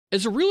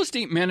As a real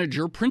estate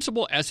manager,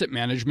 Principal Asset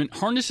Management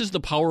harnesses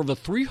the power of a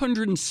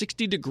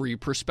 360-degree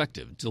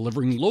perspective,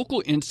 delivering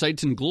local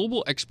insights and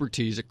global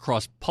expertise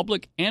across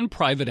public and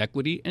private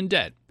equity and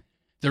debt.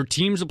 Their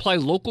teams apply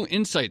local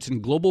insights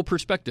and global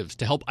perspectives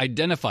to help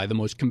identify the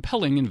most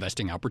compelling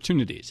investing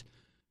opportunities.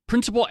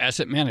 Principal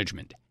Asset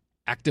Management.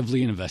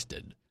 Actively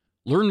invested.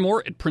 Learn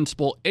more at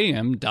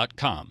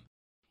principalam.com.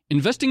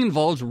 Investing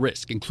involves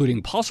risk,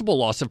 including possible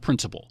loss of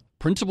principal.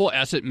 Principal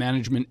Asset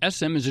Management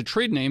SM is a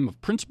trade name of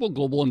Principal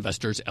Global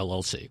Investors,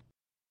 LLC.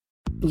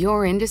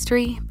 Your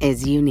industry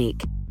is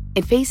unique.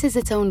 It faces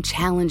its own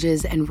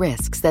challenges and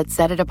risks that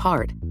set it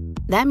apart.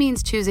 That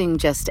means choosing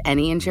just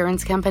any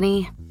insurance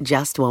company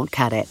just won't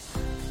cut it.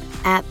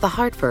 At The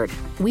Hartford,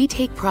 we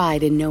take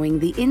pride in knowing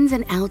the ins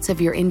and outs of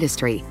your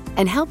industry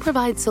and help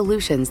provide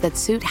solutions that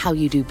suit how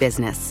you do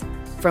business.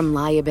 From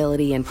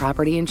liability and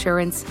property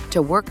insurance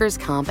to workers'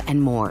 comp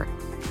and more.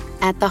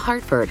 At The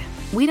Hartford,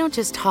 we don't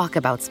just talk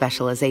about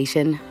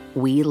specialization,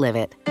 we live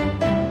it.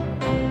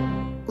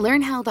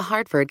 Learn how The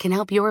Hartford can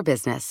help your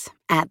business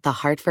at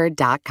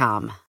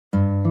thehartford.com.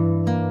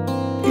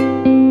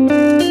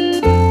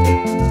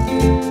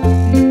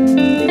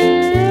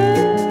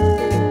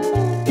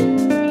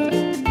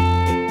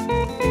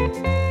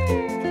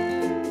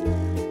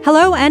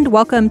 Hello and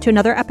welcome to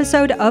another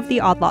episode of the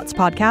Odd Lots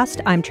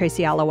podcast. I'm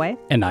Tracy Alloway.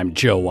 And I'm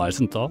Joe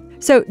Weisenthal.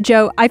 So,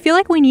 Joe, I feel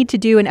like we need to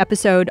do an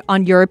episode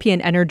on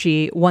European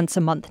energy once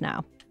a month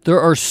now. There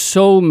are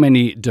so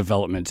many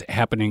developments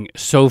happening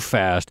so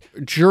fast.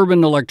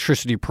 German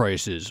electricity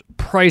prices,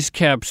 price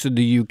caps in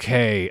the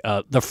UK,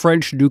 the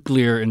French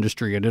nuclear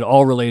industry, and it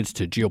all relates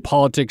to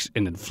geopolitics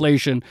and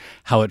inflation,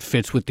 how it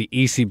fits with the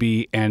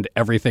ECB and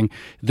everything.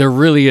 There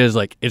really is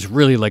it's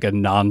really like a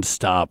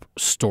nonstop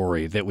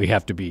story that we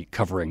have to be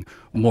covering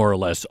more or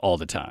less all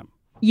the time.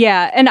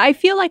 Yeah, and I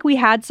feel like we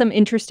had some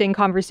interesting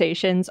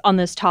conversations on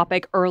this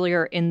topic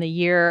earlier in the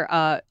year,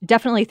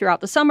 definitely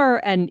throughout the summer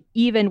and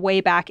even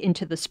way back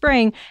into the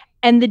spring.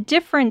 And the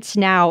difference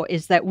now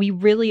is that we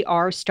really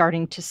are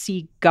starting to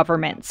see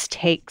governments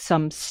take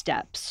some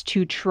steps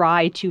to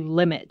try to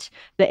limit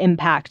the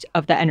impact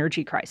of the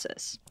energy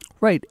crisis.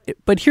 Right.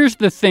 But here's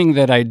the thing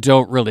that I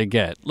don't really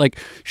get.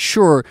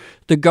 Sure,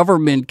 the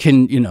government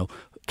can,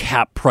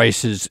 cap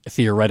prices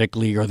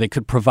theoretically, or they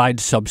could provide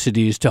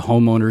subsidies to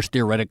homeowners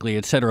theoretically,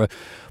 et cetera.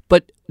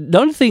 But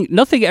nothing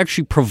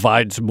actually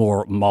provides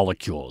more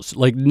molecules.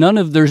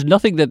 There's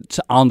nothing that's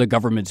on the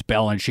government's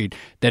balance sheet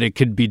that it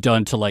could be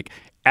done to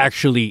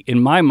actually,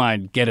 in my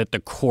mind, get at the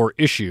core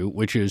issue,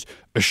 which is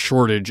a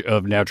shortage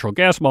of natural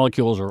gas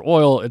molecules or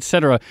oil, et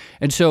cetera.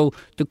 And so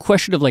the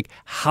question of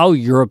how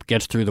Europe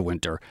gets through the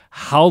winter,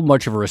 how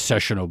much of a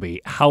recession will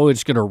be, how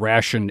it's going to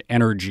ration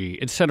energy,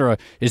 et cetera,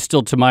 is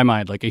still, to my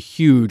mind, a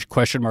huge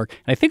question mark.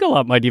 And I think a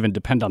lot might even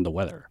depend on the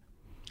weather.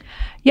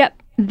 Yep.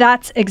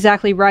 That's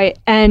exactly right.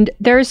 And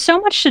there is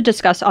so much to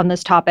discuss on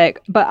this topic,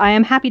 but I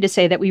am happy to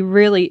say that we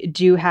really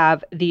do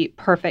have the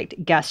perfect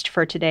guest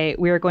for today.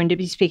 We are going to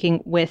be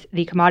speaking with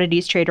the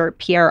commodities trader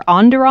Pierre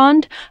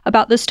Andirand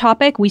about this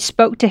topic. We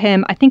spoke to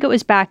him, I think it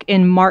was back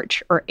in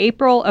March or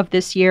April of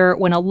this year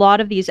when a lot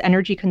of these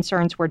energy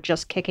concerns were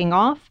just kicking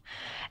off.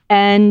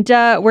 And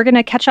we're going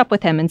to catch up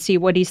with him and see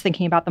what he's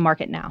thinking about the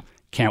market now.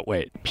 Can't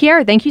wait.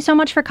 Pierre, thank you so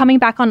much for coming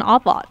back on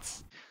Odd Lots.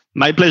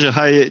 My pleasure.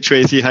 Hi,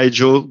 Tracy. Hi,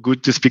 Joe.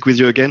 Good to speak with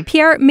you again.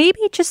 Pierre, maybe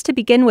just to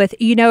begin with,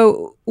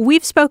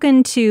 we've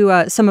spoken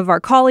to some of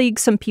our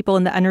colleagues, some people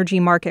in the energy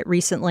market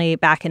recently,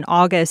 back in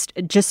August,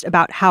 just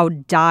about how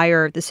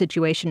dire the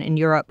situation in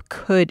Europe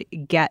could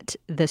get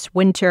this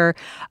winter.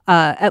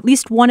 At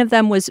least one of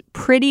them was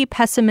pretty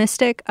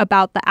pessimistic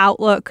about the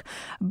outlook.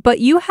 But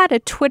you had a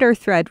Twitter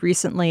thread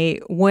recently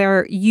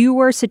where you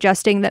were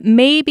suggesting that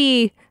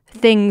maybe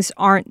things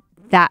aren't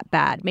that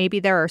bad. Maybe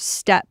there are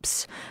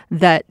steps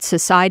that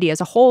society as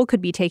a whole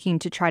could be taking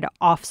to try to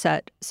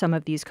offset some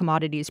of these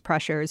commodities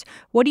pressures.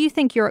 What do you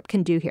think Europe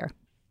can do here?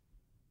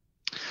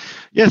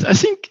 Yes, I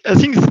think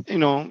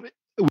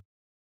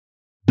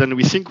than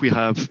we think we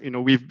have.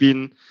 We've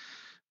been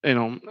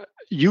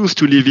used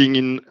to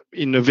living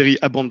in a very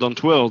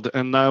abundant world,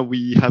 and now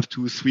we have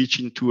to switch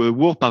into a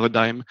war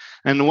paradigm.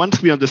 And once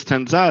we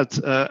understand that,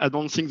 I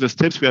don't think the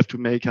steps we have to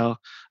make are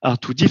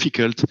too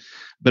difficult.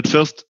 But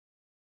first,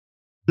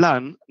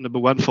 plan, number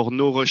one, for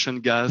no Russian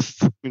gas,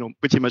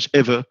 pretty much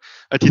ever,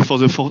 at least for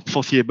the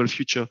foreseeable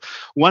future.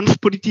 Once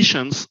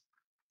politicians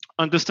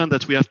understand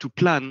that we have to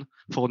plan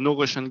for no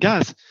Russian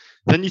gas,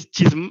 then it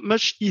is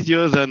much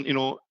easier than,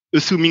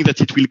 assuming that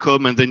it will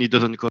come and then it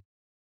doesn't come.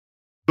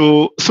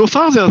 So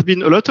far, there have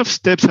been a lot of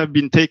steps have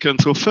been taken.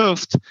 So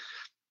first,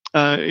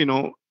 at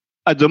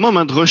the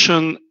moment,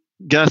 Russian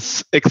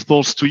gas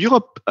exports to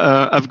Europe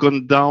have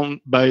gone down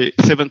by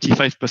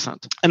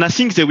 75%. And I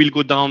think they will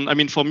go down.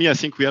 For me, I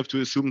think we have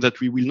to assume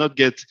that we will not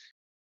get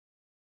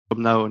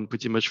from now on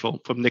pretty much from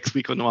next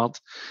week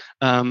onwards,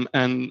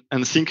 and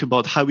think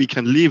about how we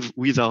can live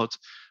without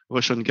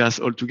Russian gas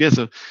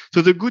altogether.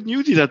 So the good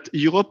news is that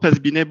Europe has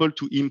been able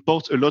to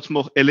import a lot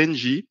more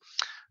LNG,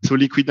 so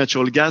liquid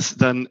natural gas,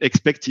 than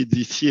expected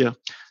this year.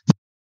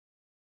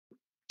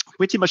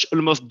 pretty much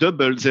almost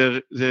doubled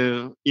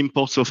their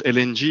imports of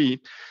LNG.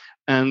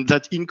 And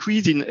that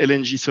increase in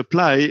LNG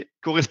supply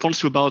corresponds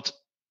to about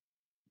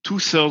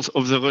 2/3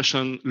 of the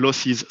Russian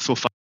losses so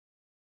far.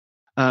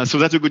 So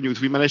that's the good news.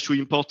 We managed to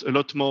import a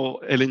lot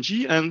more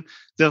LNG, and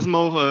there's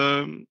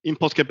more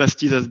import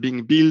capacity that's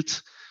being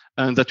built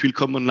and that will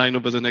come online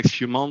over the next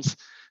few months.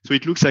 So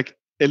it looks like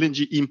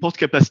LNG import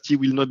capacity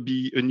will not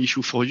be an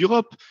issue for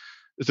Europe.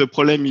 The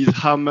problem is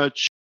how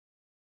much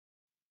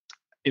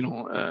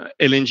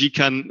LNG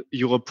can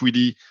Europe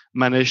really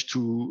manage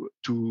to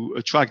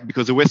attract,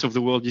 because the rest of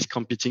the world is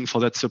competing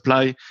for that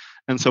supply,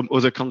 and some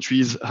other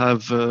countries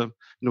have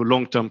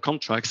long-term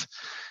contracts.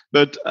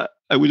 But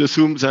I would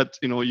assume that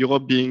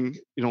Europe being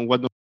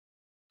one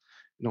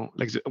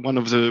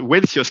of the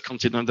wealthiest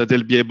continents, that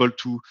they'll be able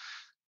to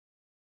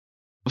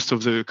most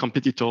of the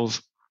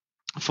competitors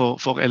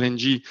for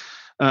LNG.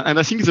 And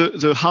I think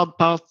the hard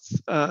part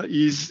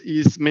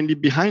is mainly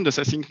behind us.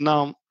 I think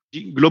now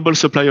the global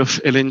supply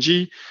of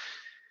LNG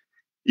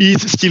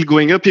is still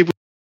going up.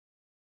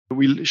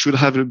 We should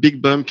have a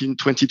big bump in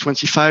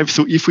 2025.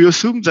 So if we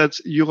assume that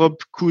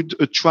Europe could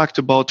attract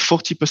about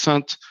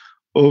 40%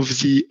 of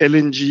the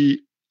LNG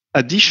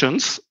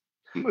additions,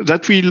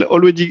 that will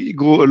already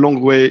go a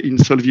long way in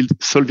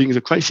solving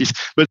the crisis.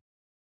 But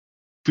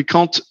we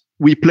can't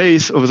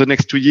replace over the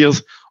next 2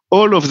 years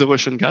all of the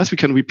Russian gas. We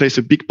can replace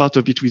a big part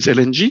of it with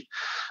LNG,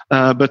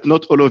 but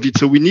not all of it.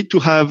 So we need to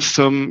have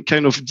some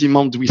kind of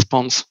demand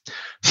response.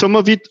 Some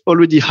of it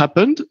already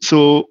happened.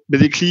 So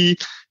basically,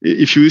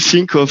 if you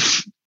think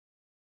of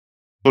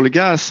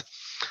gas,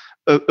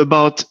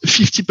 about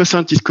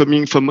 50% is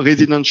coming from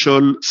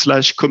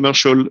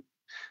residential/commercial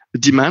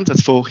demand.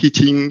 That's for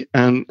heating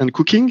and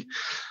cooking,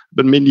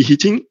 but mainly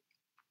heating.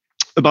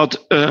 About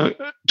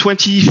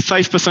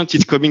 25%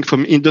 is coming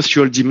from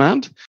industrial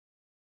demand,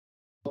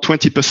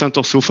 20%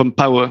 or so from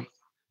power.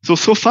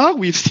 So far,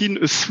 we've seen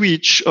a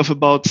switch of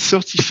about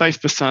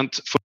 35%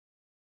 from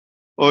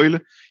oil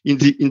in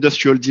the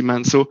industrial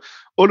demand. So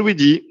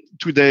already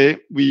today,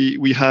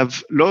 we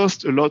have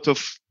lost a lot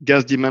of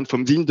gas demand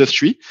from the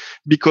industry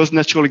because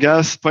natural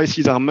gas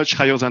prices are much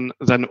higher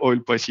than oil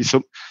prices.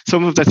 So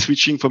some of that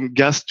switching from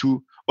gas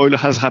to oil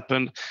has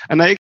happened.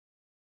 And I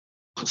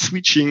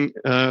switching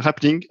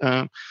happening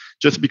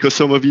just because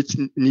some of it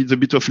needs a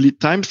bit of lead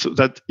time, so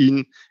that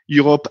in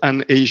Europe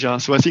and Asia.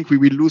 So I think we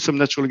will lose some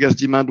natural gas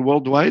demand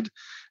worldwide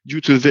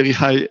due to very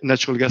high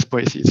natural gas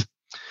prices.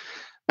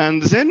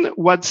 And then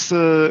what's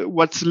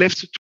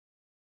left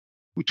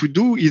to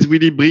do is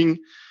really bring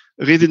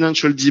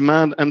residential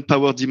demand and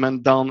power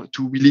demand down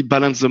to really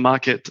balance the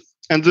market.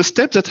 And the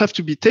steps that have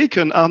to be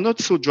taken are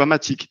not so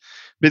dramatic.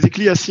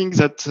 Basically, I think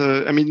that,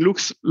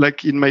 looks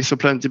like in my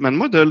supply and demand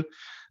model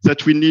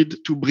that we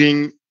need to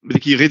bring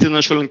the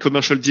residential and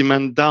commercial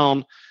demand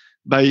down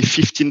by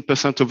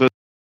 15% over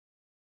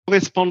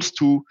response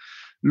to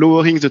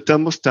lowering the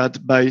thermostat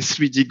by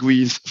 3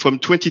 degrees from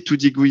 22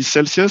 degrees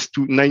Celsius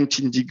to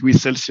 19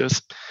 degrees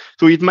Celsius.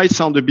 So it might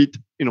sound a bit,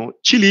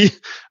 chilly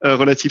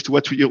relative to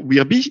what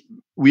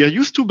we are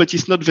used to, but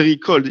it's not very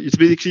cold. It's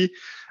basically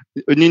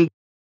an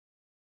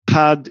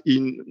had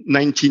in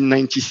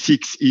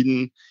 1996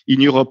 in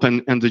Europe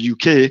and the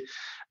UK.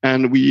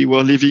 And we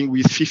were living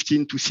with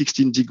 15 to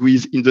 16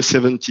 degrees in the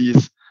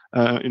 70s,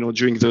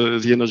 during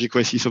the energy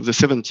crisis of the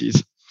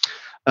 70s.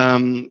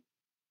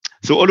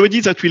 So already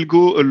that will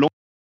go a long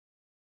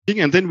way,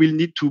 and then we'll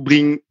need to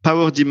bring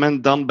power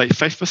demand down by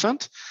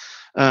 5%,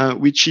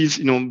 which is,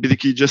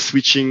 basically just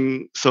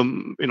switching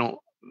off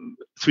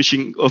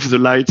the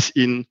lights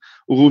in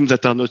rooms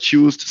that are not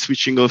used,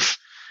 switching off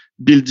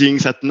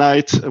buildings at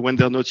night when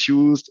they're not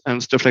used,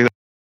 and stuff like that.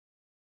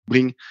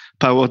 Bring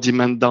power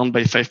demand down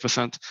by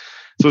 5%.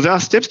 So there are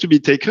steps to be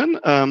taken.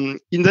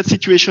 In that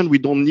situation, we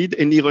don't need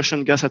any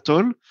Russian gas at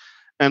all.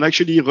 And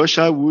actually,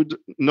 Russia would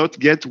not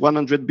get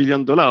 $100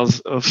 billion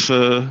of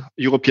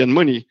European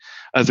money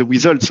as a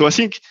result. So I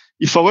think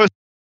if for us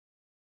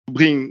to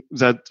bring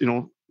that,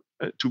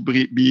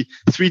 be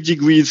 3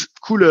 degrees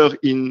cooler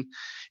in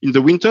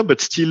the winter,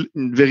 but still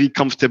in very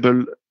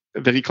comfortable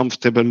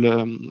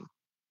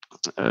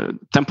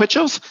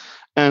temperatures,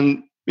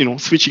 and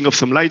switching off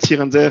some lights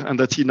here and there, and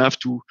that's enough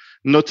to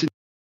not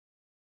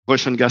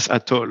Russian gas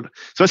at all.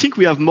 So I think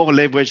we have more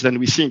leverage than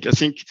we think. I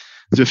think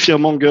the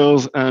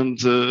fearmongers and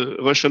the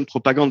Russian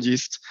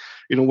propagandists,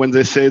 when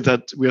they say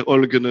that we're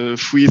all going to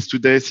freeze to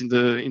death in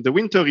the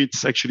winter,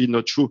 it's actually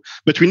not true.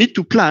 But we need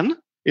to plan.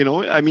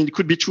 It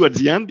could be true at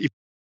the end.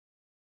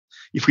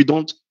 If we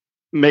don't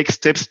make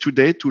steps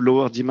today to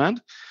lower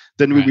demand,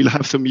 then we will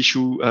have some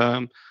issue,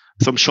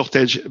 some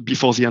shortage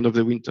before the end of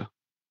the winter.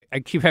 I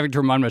keep having to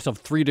remind myself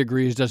 3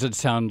 degrees doesn't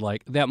sound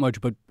like that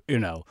much, but,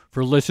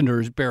 for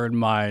listeners, bear in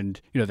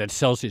mind, that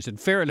Celsius and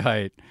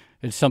Fahrenheit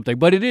is something.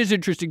 But it is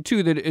interesting,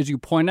 too, that as you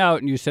point out,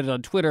 and you said it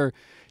on Twitter,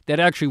 that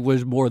actually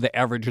was more the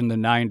average in the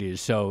 90s.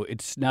 So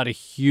it's not a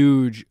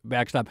huge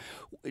backstop.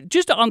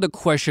 Just on the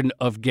question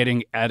of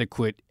getting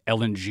adequate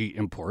LNG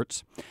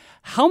imports,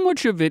 how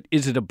much of it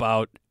is it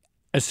about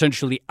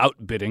essentially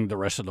outbidding the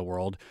rest of the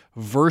world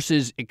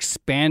versus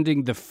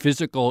expanding the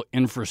physical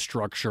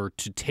infrastructure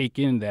to take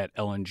in that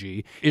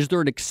LNG? Is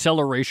there an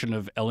acceleration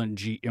of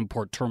LNG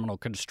import terminal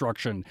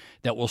construction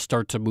that will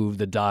start to move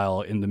the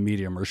dial in the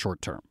medium or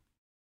short term?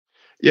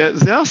 Yeah,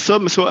 there are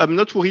some. So I'm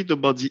not worried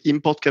about the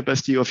import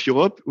capacity of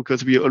Europe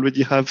because we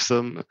already have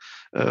some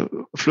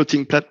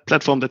floating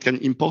platform that can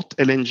import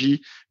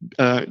LNG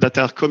that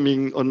are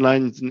coming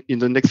online in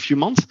the next few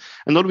months.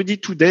 And already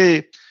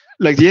today,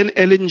 like the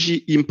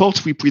LNG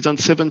imports represent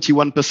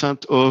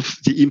 71% of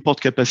the import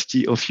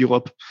capacity of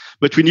Europe,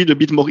 but we need a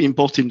bit more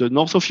import in the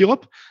north of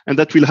Europe, and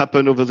that will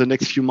happen over the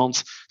next few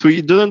months. So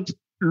it doesn't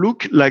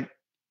look like,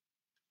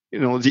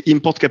 the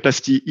import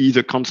capacity is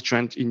a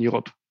constraint in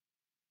Europe.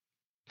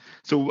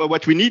 So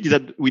what we need is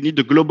that we need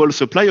the global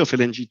supply of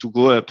LNG to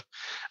go up.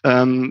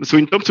 So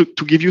in terms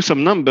to give you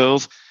some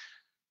numbers,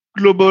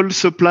 global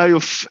supply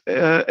of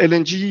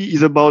LNG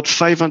is about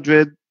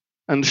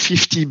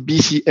 550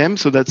 BCM,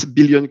 so that's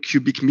billion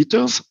cubic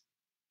meters.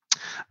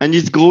 And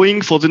it's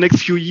growing for the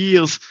next few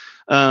years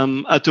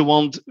at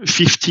around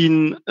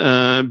 15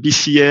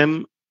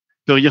 BCM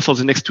per year for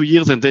the next 2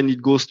 years, and then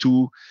it goes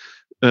to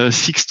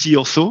 60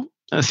 or so,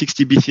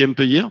 60 BCM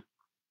per year.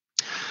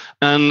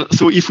 And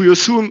so if we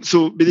assume,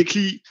 so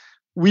basically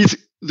with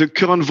the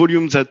current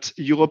volume that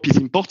Europe is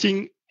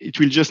importing, it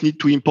will just need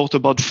to import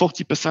about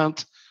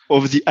 40%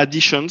 of the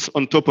additions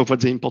on top of what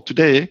they import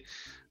today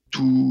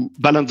to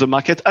balance the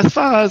market, as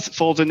far as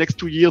for the next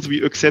 2 years,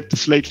 we accept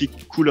slightly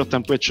cooler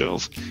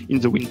temperatures in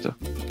the winter.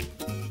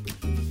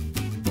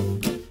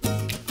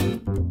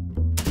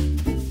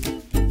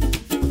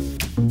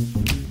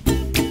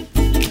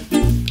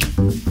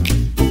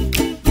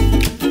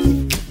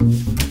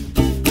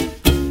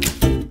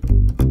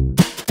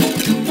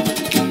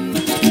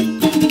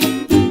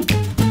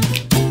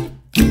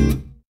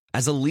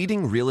 As a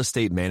leading real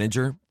estate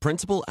manager,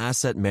 Principal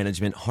Asset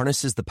Management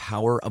harnesses the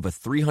power of a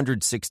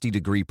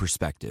 360-degree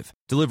perspective,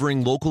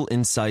 delivering local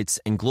insights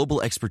and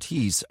global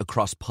expertise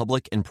across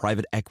public and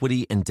private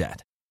equity and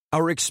debt.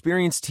 Our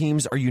experienced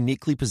teams are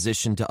uniquely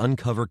positioned to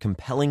uncover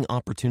compelling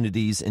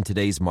opportunities in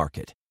today's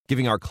market,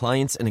 giving our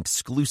clients an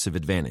exclusive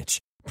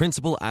advantage.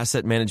 Principal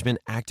Asset Management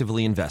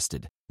actively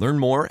invested. Learn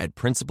more at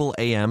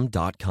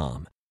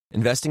principalam.com.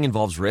 Investing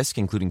involves risk,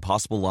 including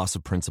possible loss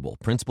of principal.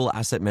 Principal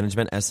Asset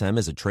Management SM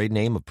is a trade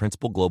name of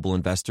Principal Global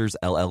Investors,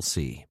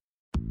 LLC.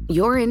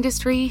 Your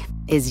industry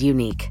is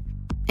unique.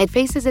 It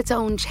faces its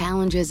own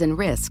challenges and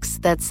risks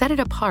that set it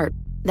apart.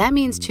 That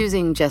means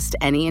choosing just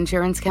any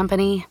insurance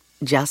company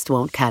just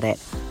won't cut it.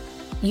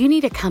 You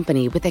need a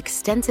company with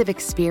extensive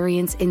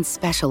experience in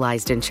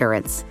specialized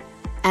insurance.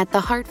 At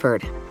The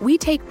Hartford, we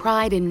take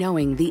pride in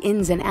knowing the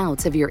ins and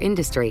outs of your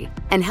industry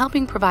and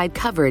helping provide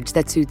coverage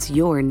that suits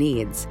your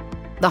needs.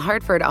 The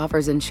Hartford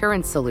offers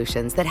insurance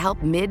solutions that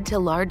help mid to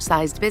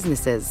large-sized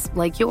businesses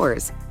like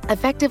yours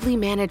effectively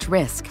manage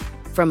risk,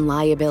 from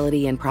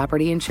liability and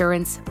property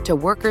insurance to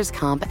workers'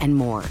 comp and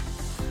more.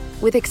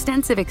 With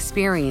extensive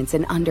experience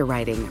in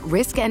underwriting,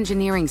 risk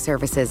engineering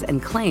services,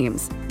 and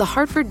claims, The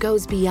Hartford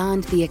goes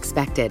beyond the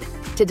expected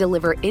to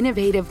deliver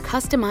innovative,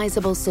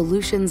 customizable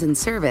solutions and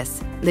service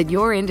that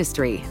your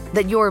industry,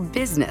 that your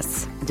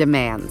business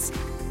demands.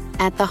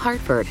 At The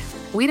Hartford,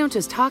 we don't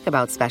just talk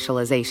about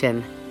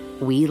specialization,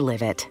 we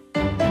live it.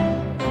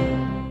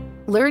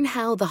 Learn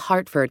how The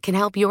Hartford can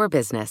help your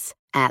business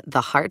at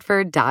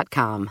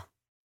thehartford.com.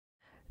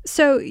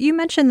 So you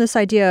mentioned this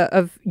idea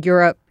of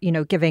Europe,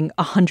 giving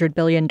 $100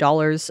 billion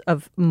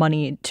of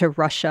money to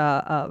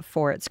Russia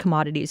for its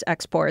commodities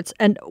exports.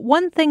 And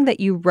one thing that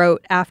you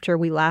wrote after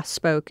we last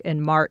spoke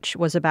in March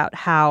was about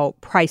how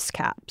price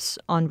caps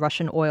on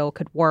Russian oil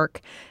could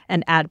work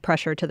and add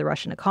pressure to the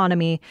Russian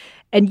economy.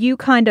 And you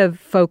kind of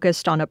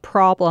focused on a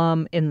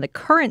problem in the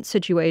current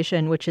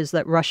situation, which is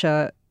that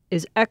Russia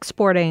is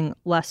exporting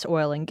less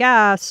oil and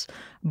gas,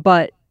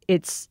 but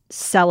it's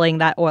selling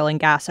that oil and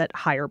gas at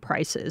higher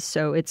prices.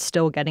 So it's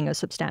still getting a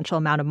substantial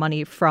amount of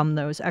money from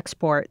those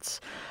exports.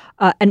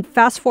 And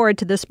fast forward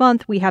to this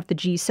month, we have the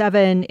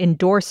G7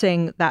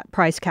 endorsing that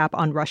price cap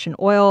on Russian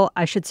oil.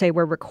 I should say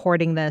we're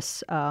recording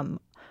this on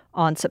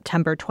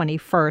September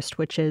 21st,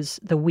 which is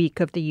the week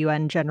of the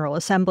UN General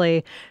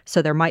Assembly.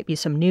 So there might be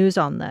some news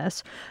on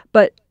this.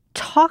 But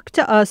talk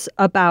to us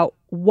about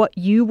what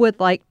you would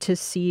like to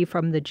see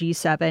from the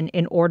G7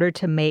 in order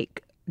to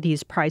make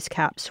these price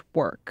caps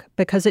work,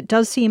 because it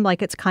does seem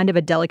like it's kind of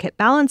a delicate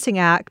balancing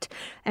act,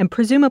 and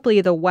presumably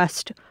the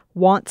West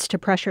wants to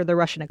pressure the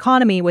Russian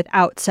economy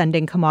without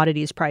sending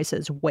commodities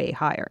prices way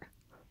higher.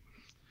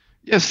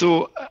 Yeah,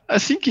 so I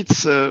think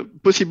it's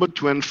possible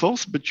to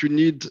enforce, but you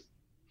need,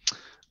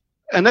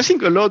 and I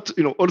think a lot,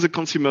 all the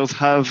consumers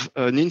have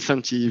an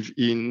incentive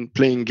in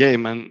playing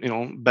game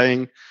and,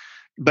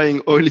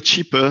 buying oil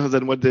cheaper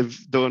than what they've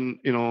done,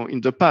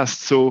 in the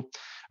past. So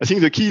I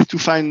think the key is to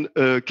find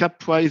a cap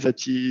price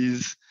that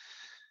is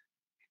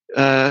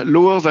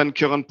lower than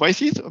current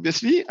prices,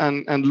 obviously,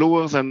 and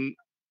lower than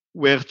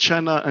where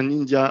China and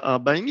India are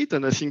buying it.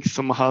 And I think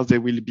somehow they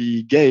will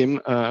be game,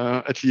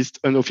 at least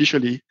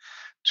unofficially,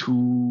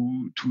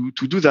 to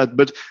do that.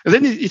 But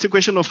then it's a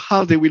question of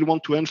how they will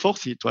want to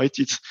enforce it, right?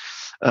 It's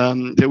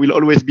there will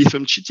always be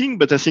some cheating,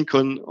 but I think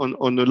on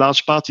a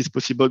large part it's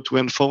possible to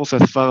enforce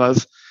as far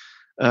as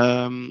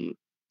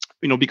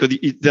because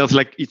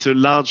it's a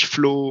large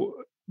flow.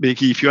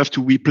 Basically, if you have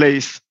to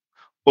replace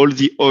all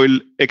the oil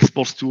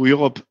exports to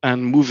Europe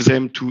and move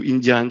them to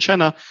India and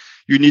China,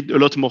 you need a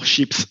lot more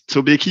ships.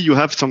 So basically, you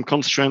have some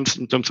constraints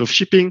in terms of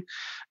shipping,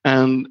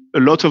 and a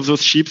lot of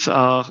those ships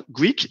are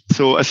Greek.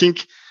 So I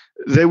think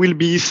there will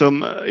be some,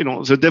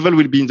 the devil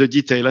will be in the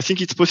detail. I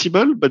think it's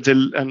possible, but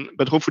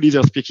hopefully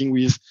they're speaking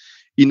with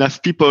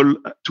enough people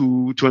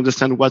to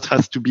understand what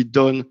has to be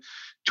done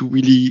to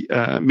really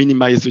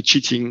minimize the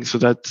cheating, so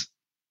that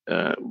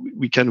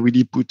we can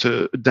really put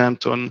a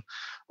dent on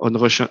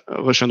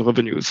Russian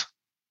revenues.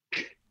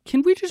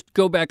 Can we just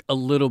go back a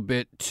little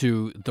bit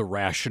to the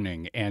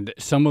rationing? And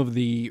some of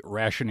the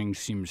rationing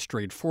seems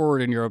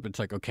straightforward in Europe. It's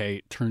like,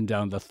 okay, turn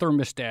down the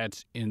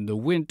thermostats in the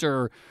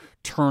winter,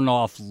 turn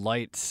off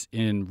lights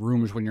in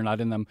rooms when you're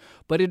not in them.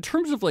 But in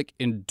terms of like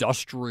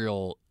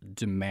industrial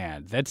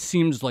demand, that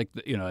seems like,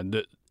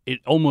 it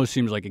almost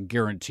seems like a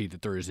guarantee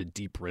that there is a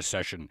deep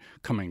recession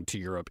coming to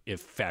Europe if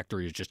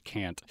factories just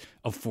can't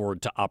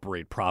afford to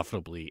operate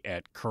profitably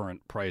at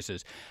current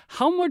prices.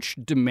 How much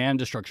demand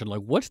destruction,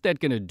 like what's that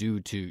going to do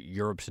to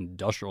Europe's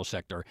industrial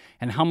sector,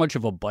 and how much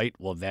of a bite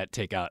will that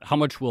take out? How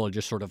much will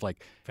just sort of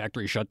like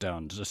factory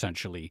shutdowns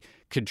essentially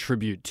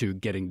contribute to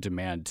getting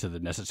demand to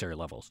the necessary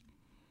levels?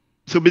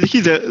 So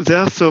basically, there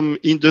are some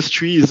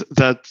industries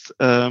that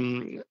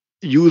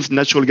use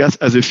natural gas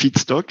as a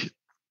feedstock.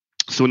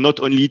 So not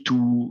only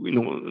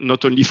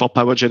for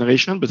power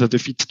generation, but as a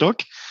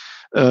feedstock.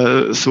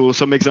 So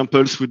some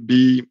examples would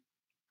be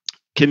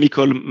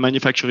chemical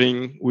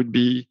manufacturing, would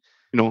be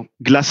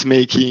glass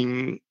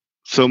making.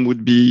 Some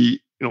would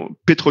be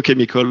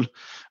petrochemical,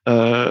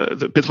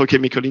 the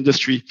petrochemical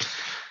industry.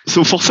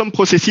 So for some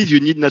processes, you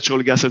need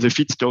natural gas as a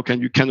feedstock,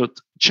 and you cannot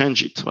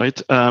change it, right?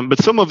 But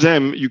some of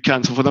them you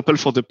can. So for example,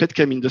 for the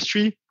petchem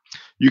industry,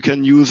 you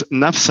can use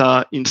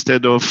naphtha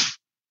instead of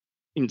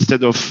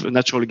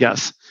natural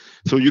gas.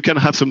 So you can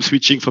have some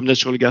switching from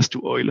natural gas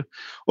to oil.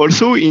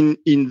 Also, in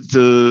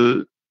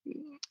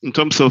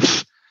terms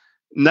of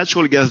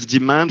natural gas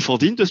demand for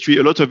the industry,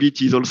 a lot of it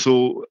is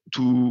also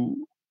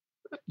to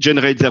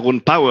generate their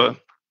own power.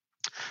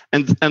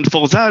 And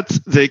for that,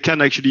 they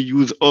can actually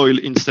use oil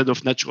instead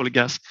of natural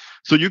gas.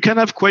 So you can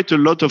have quite a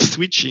lot of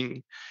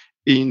switching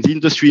in the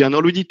industry. And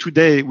already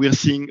today, we're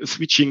seeing a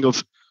switching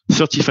of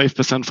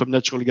 35% from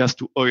natural gas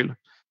to oil.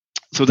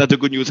 So that's the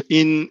good news.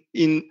 In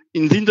the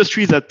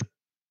industry that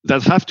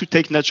have to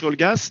take natural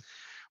gas,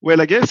 well,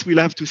 I guess we'll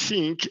have to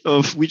think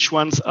of which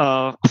ones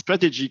are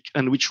strategic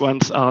and which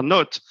ones are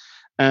not.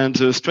 And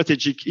the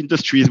strategic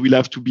industries will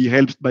have to be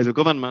helped by the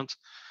government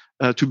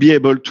to be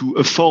able to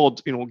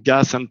afford,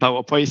 gas and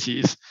power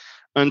prices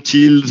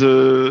until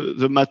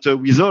the matter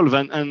resolve.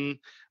 And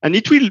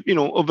it will,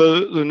 over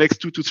the next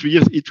 2 to 3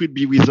 years, it will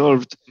be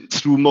resolved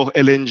through more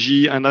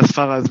LNG. And as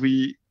far as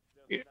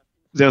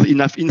there's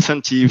enough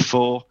incentive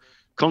for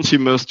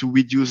consumers to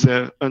reduce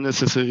their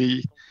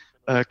unnecessary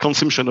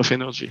consumption of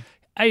energy.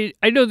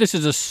 I know this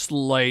is a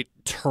slight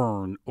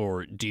turn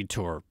or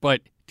detour,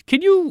 but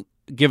can you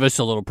give us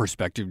a little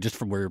perspective, just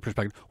from your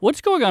perspective?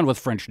 What's going on with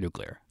French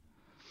nuclear?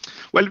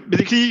 Well,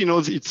 basically,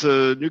 it's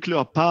a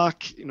nuclear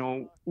park,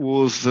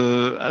 was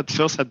at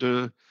first had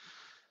a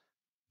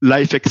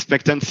life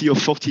expectancy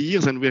of 40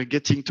 years, and we're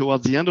getting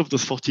towards the end of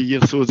those 40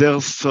 years. So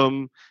there's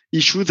some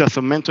issues, there's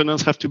some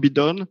maintenance have to be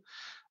done.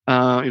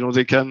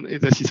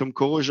 They see some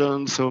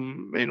corrosion,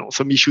 some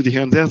issues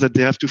here and there that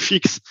they have to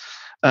fix.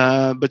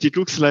 But it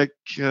looks like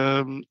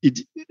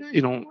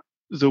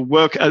the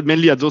work,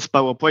 mainly at those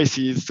power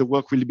prices, the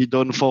work will be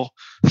done for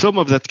some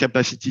of that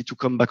capacity to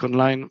come back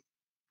online.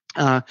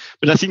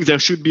 But I think there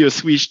should be a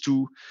switch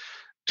to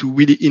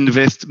really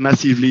invest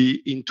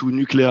massively into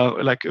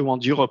nuclear, like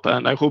around Europe,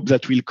 and I hope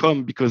that will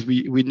come, because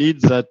we need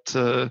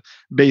that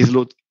base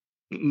load,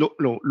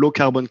 low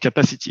carbon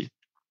capacity.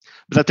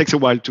 But that takes a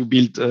while to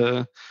build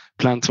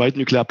plants, right?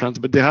 Nuclear plants.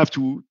 But they have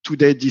to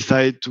today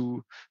decide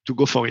to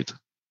go for it.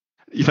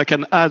 If I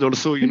can add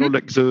also,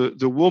 like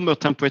the warmer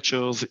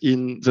temperatures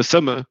in the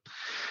summer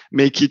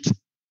make it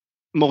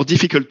more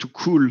difficult to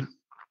cool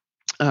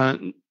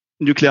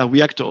nuclear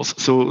reactors.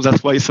 So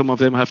that's why some of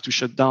them have to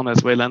shut down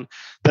as well. And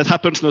that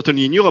happens not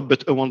only in Europe,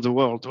 but around the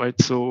world, right?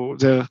 So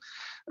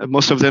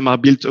most of them are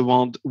built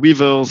around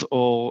rivers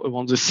or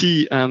around the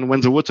sea. And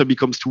when the water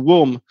becomes too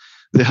warm,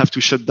 they have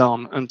to shut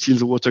down until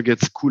the water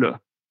gets cooler.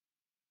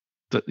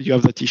 You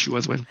have that issue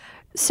as well.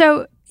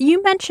 So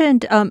you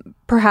mentioned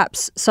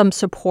perhaps some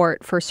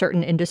support for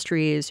certain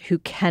industries who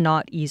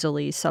cannot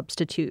easily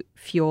substitute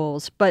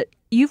fuels, but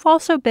you've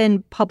also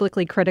been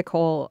publicly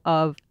critical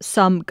of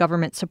some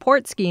government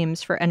support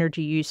schemes for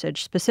energy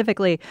usage,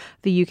 specifically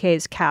the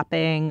UK's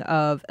capping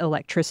of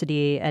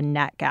electricity and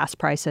nat gas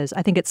prices.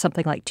 I think it's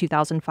something like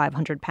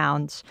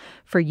 £2,500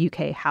 for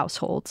UK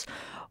households.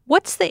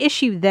 What's the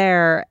issue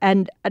there?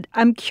 And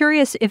I'm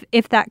curious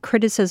if that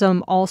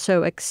criticism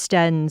also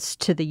extends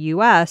to the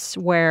U.S.,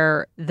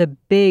 where the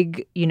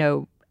big,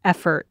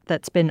 effort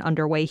that's been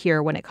underway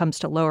here when it comes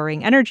to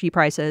lowering energy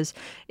prices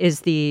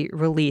is the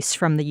release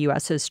from the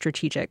U.S.'s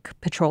Strategic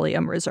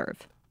Petroleum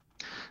Reserve.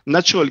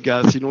 Natural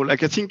gas, I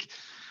think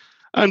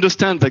I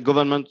understand that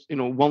government,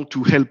 want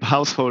to help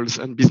households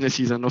and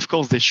businesses, and of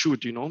course they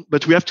should,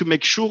 but we have to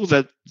make sure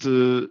that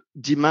the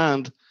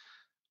demand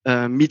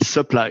meets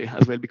supply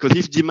as well, because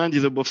if demand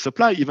is above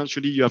supply,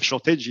 eventually you have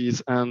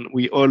shortages, and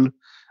we all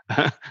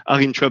are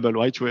in trouble,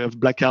 right? We have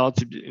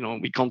blackouts,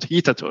 we can't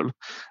heat at all,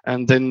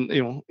 and then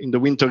in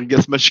the winter it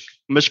gets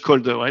much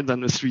colder, right,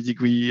 than a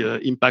 3-degree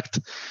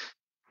impact.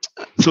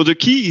 So the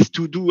key is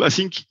to do, I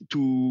think,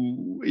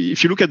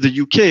 if you look at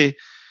the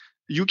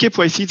UK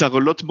prices are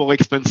a lot more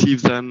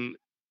expensive than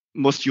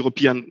most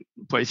European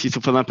prices.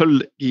 So, for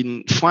example,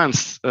 in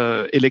France,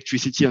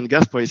 electricity and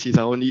gas prices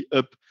are only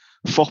up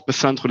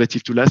 4%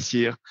 relative to last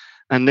year,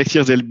 and next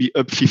year they'll be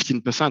up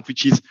 15%,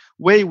 which is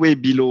way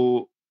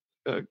below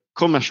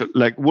commercial,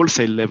 like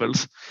wholesale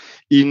levels.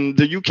 In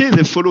the UK,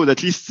 they followed,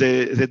 at least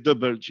they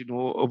doubled,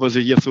 over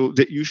the year. So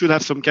you should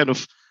have some kind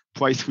of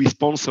price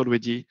response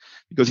already,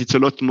 because it's a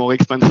lot more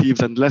expensive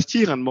than last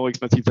year and more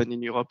expensive than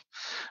in Europe.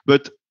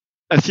 But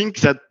I think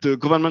that the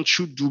government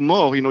should do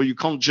more. You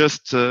can't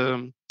just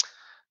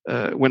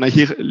when I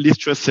hear Liz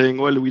Truss saying,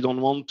 well, we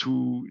don't want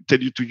to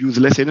tell you to use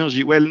less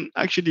energy. Well,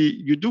 actually,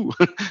 you do.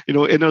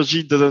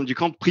 Energy you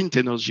can't print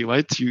energy,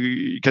 right?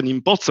 You can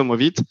import some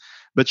of it,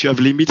 but you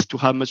have limits to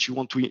how much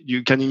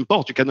you can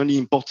import. You can only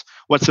import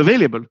what's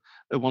available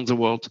around the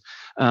world.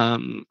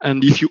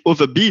 And if you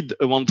overbid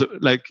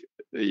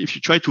if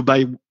you try to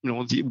buy,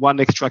 the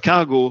one extra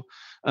cargo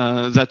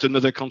that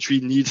another country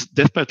needs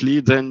desperately,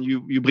 then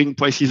you bring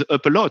prices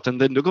up a lot, and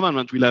then the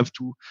government will have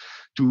to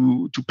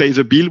pay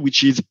the bill,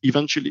 which is at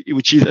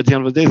the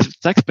end of the day the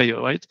taxpayer,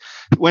 right?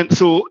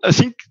 So I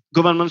think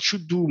government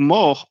should do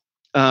more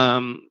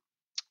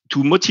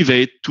to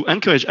motivate, to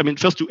encourage. I mean,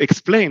 first to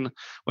explain,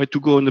 right, to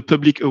go on a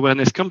public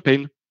awareness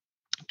campaign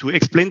to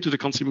explain to the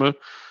consumer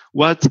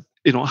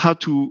how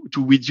to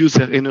reduce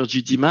their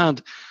energy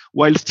demand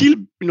while still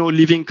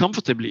living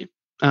comfortably.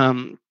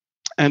 And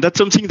that's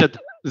something that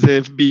they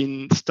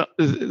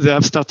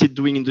have started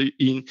doing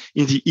in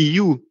the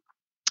EU,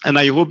 and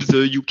I hope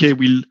the UK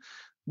will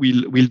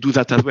do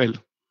that as well,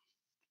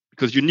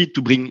 because you need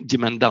to bring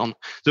demand down.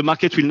 The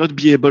market will not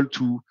be able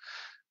to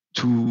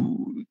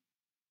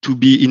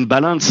be in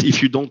balance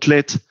if you don't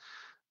let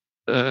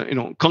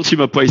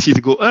consumer prices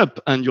go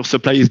up and your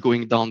supply is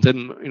going down.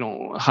 Then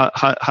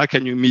how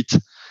can you meet?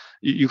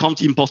 You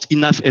can't import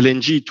enough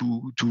LNG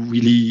to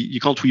really. You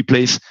can't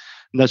replace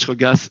natural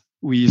gas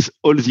with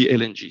all the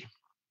LNG.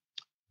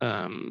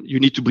 You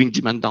need to bring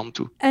demand down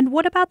too. And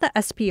what about the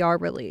SPR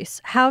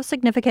release? How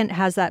significant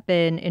has that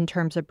been in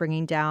terms of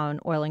bringing down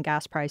oil and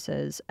gas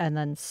prices? And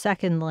then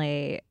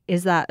secondly,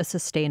 is that a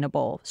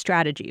sustainable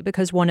strategy?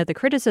 Because one of the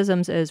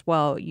criticisms is,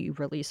 well, you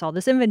release all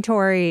this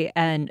inventory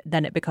and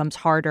then it becomes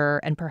harder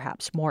and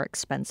perhaps more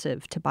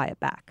expensive to buy it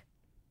back.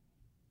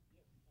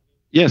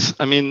 Yes,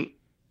 I mean,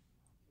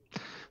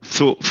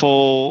 so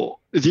for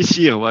this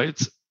year, right,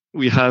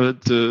 we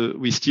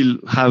still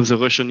have the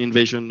Russian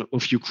invasion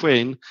of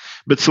Ukraine,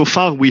 but so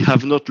far we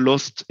have not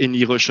lost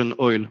any Russian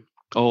oil,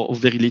 or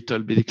very little,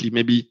 basically,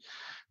 maybe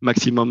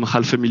maximum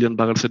 500,000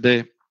 barrels a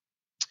day,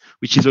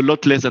 which is a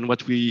lot less than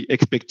what we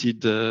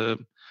expected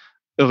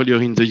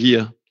earlier in the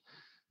year.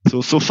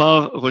 So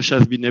far, Russia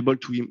has been able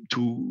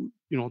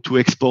to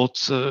export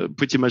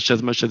pretty much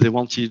as they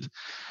wanted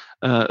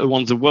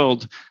around the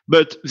world.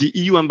 But the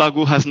EU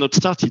embargo has not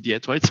started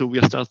yet, right? So we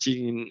are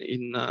starting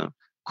in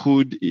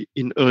crude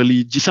in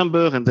early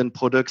December, and then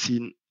products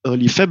in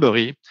early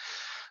February.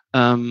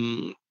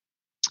 So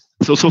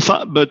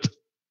far, but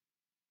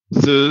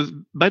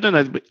the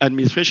Biden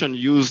administration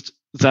used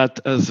that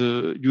as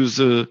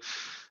a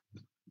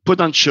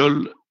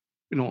potential,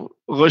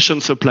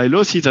 Russian supply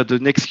losses as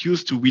an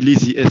excuse to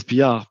release the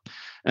SPR,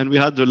 and we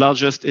had the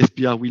largest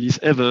SPR release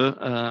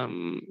ever.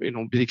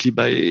 Basically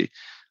by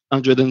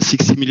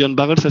 160 million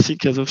barrels, I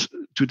think, as of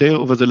today,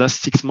 over the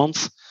last 6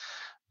 months.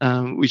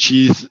 Which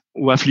is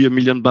roughly 1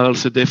 million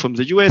barrels a day from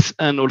the US,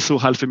 and also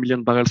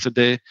 500,000 barrels a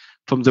day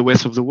from the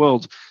rest of the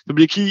world. So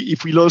basically,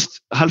 if we lost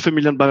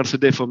 500,000 barrels a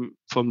day from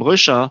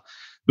Russia,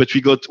 but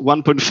we got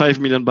 1.5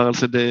 million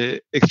barrels a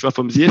day extra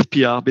from the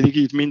SPR,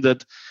 basically it means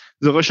that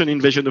the Russian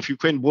invasion of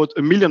Ukraine brought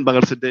 1 million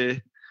barrels a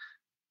day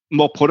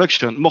more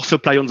production, more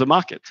supply on the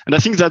market. And I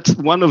think that's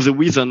one of the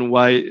reasons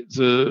why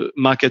the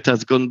market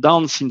has gone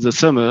down since the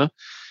summer,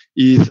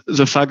 is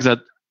the fact that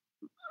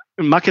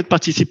market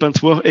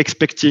participants were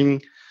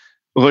expecting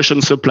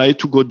Russian supply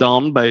to go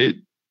down by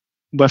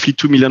roughly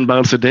 2 million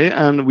barrels a day,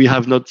 and we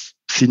have not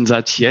seen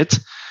that yet.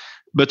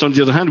 But on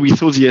the other hand, we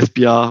saw the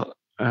SPR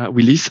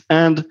release,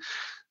 and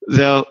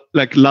there are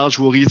large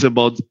worries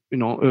about,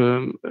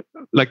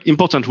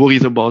 important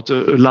worries about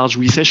a large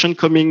recession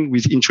coming,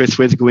 with interest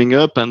rates going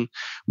up, and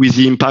with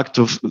the impact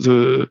of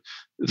the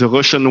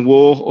Russian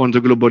war on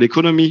the global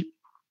economy.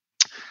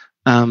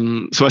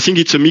 So I think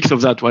it's a mix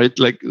of that, right?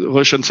 Like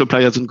Russian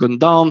supply hasn't gone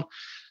down.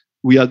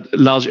 We had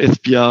large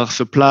SPR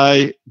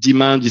supply.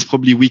 Demand is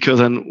probably weaker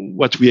than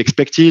what we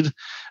expected.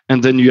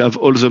 And then you have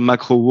all the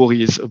macro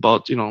worries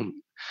about,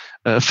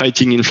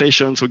 fighting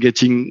inflation, so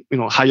getting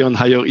higher and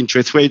higher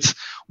interest rates,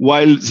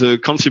 while the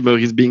consumer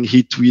is being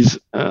hit with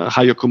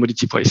higher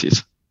commodity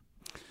prices.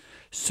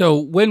 So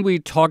when we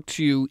talked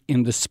to you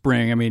in the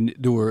spring, I mean,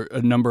 there were a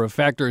number of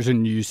factors,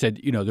 and you said,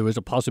 there was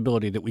a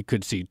possibility that we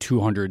could see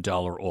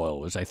 $200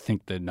 oil was, I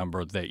think, the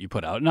number that you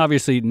put out. And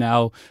obviously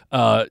now,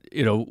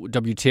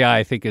 WTI,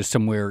 I think, is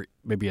somewhere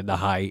maybe in the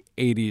high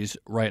 80s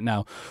right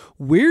now.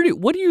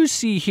 What do you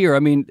see here? I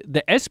mean,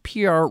 the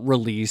SPR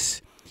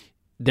release,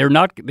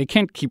 they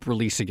can't keep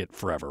releasing it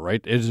forever,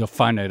 right? It is a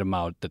finite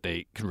amount that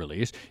they can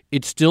release.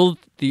 It still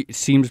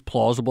seems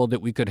plausible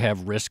that we could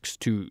have risks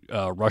to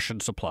Russian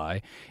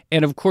supply.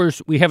 And of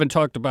course, we haven't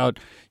talked about,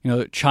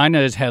 China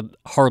has had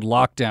hard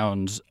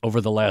lockdowns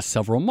over the last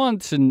several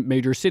months in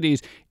major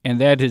cities,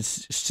 and that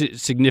has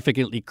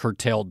significantly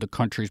curtailed the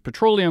country's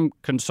petroleum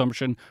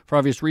consumption for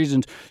obvious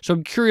reasons. So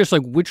I'm curious,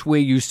 which way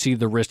you see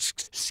the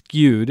risks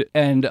skewed,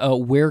 and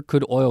where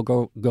could oil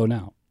go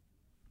now?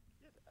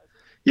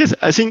 Yes,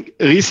 I think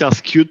risks are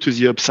skewed to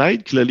the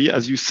upside. Clearly,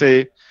 as you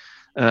say,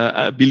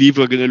 I believe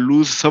we're going to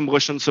lose some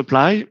Russian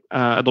supply.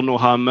 I don't know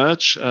how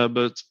much,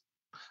 but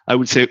I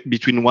would say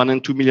between 1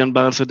 and 2 million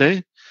barrels a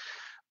day.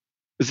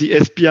 The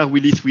SPR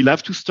release will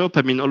have to stop.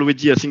 I mean,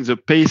 already I think the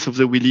pace of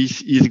the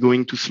release is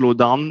going to slow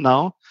down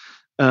now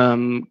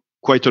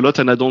quite a lot,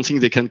 and I don't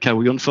think they can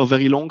carry on for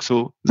very long.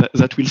 So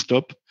that will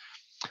stop.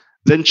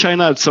 Then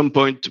China at some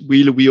point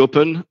will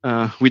reopen.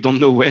 We don't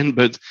know when,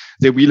 but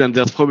they will. And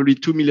there's probably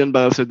 2 million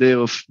barrels a day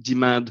of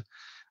demand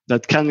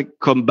that can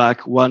come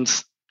back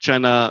once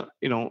China,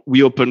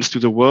 reopens to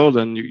the world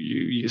and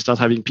you start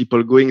having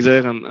people going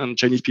there and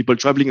Chinese people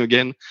traveling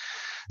again.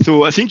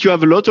 So I think you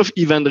have a lot of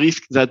event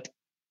risks that,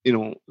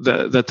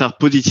 that are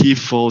positive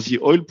for the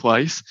oil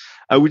price.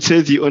 I would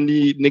say the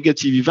only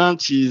negative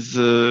event is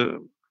a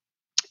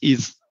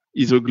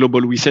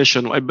global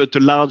recession, right? But a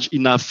large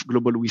enough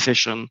global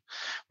recession.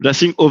 But I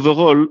think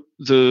overall,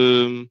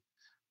 the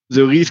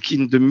risk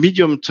in the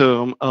medium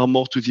term are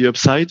more to the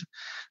upside.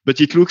 But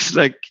it looks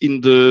like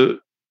in the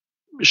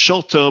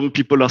short term,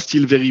 people are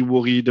still very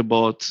worried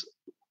about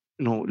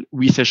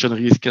recession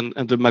risk and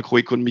the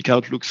macroeconomic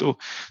outlook. So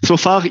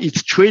far,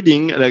 it's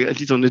trading, at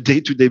least on a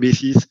day-to-day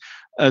basis,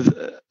 as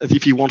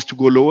if it wants to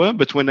go lower.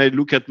 But when I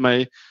look at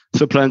my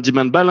supply and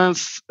demand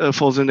balance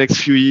for the next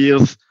few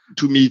years,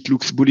 to me it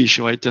looks bullish,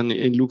 right? And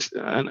it looks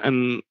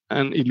and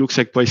it looks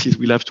like prices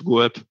will have to go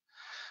up.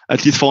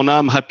 At least for now,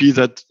 I'm happy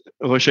that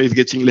Russia is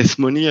getting less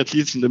money, at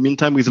least in the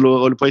meantime, with lower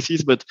oil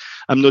prices, but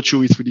I'm not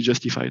sure it's really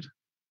justified.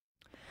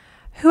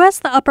 Who has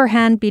the upper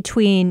hand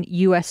between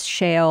U.S.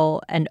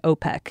 shale and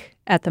OPEC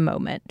at the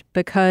moment?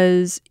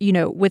 Because,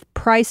 with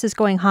prices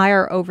going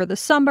higher over the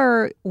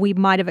summer, we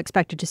might have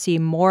expected to see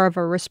more of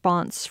a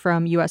response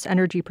from U.S.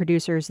 energy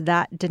producers.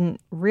 That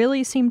didn't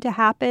really seem to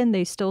happen.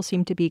 They still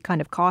seem to be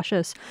kind of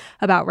cautious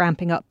about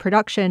ramping up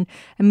production.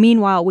 And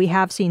meanwhile, we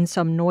have seen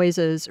some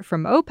noises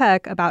from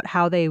OPEC about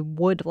how they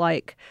would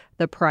like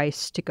the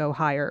price to go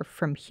higher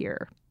from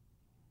here.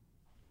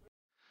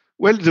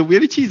 Well, the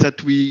reality is that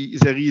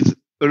there is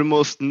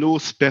almost no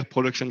spare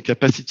production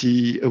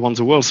capacity around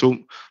the world. So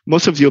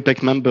most of the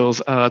OPEC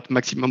members are at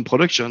maximum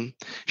production.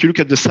 If you look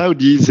at the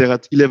Saudis, they're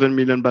at 11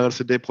 million barrels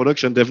a day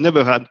production. They've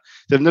never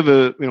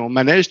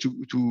managed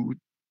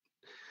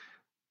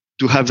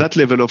to have that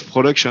level of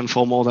production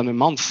for more than a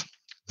month.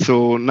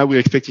 So now we're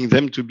expecting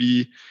them to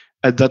be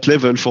at that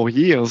level for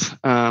years.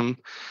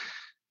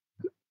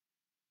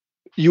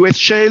 US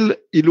shale,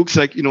 it looks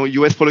like,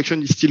 US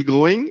production is still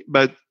growing,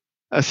 but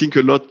I think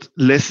a lot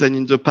less than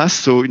in the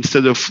past. So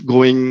instead of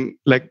growing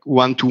like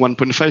 1 to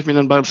 1.5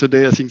 million barrels a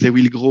day, I think they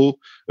will grow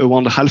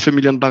around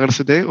 500,000 barrels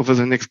a day over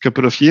the next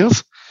couple of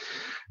years.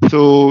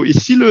 So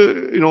it's still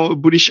a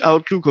bullish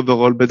outlook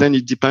overall, but then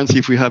it depends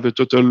if we have a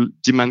total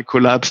demand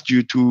collapse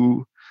due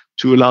to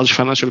a large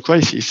financial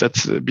crisis.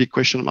 That's a big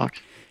question mark.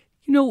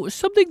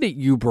 Something that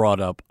you brought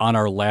up on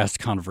our last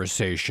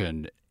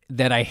conversation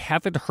that I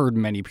haven't heard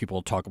many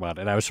people talk about,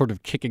 and I was sort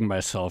of kicking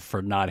myself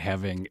for not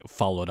having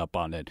followed up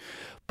on it.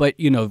 But,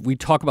 we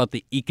talk about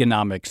the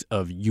economics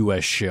of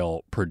U.S.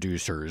 shale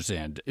producers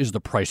and is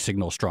the price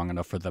signal strong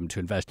enough for them to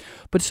invest?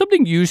 But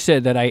something you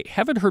said that I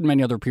haven't heard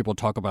many other people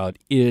talk about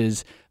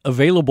is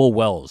available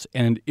wells.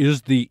 And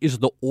is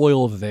the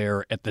oil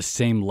there at the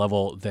same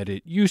level that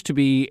it used to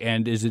be?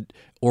 And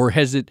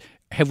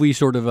have we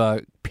sort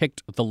of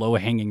picked the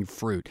low-hanging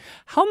fruit?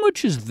 How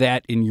much is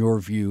that, in your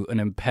view, an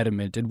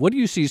impediment? And what do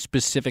you see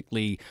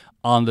specifically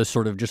on the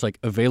sort of just like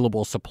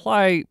available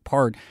supply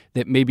part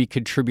that may be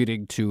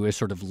contributing to a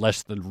sort of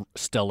less than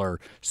stellar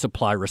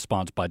supply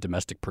response by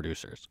domestic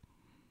producers?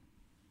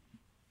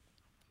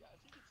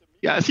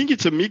 Yeah, I think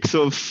it's a mix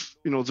of,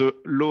 the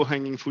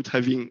low-hanging fruit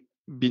having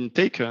been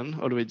taken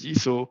already.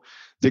 So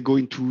they go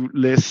into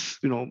less,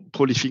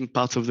 prolific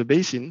parts of the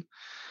basin.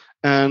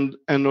 And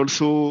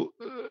also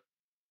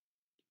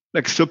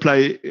like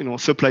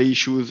supply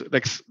issues,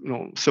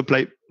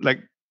 supply like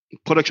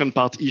production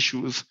part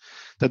issues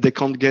that they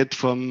can't get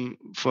from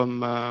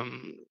all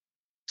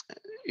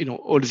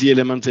the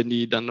elements they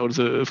need and all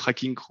the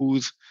fracking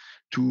crews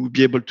to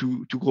be able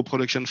to grow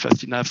production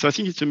fast enough. So I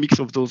think it's a mix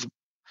of those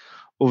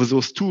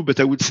two, but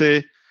I would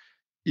say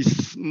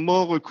it's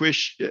more a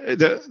question.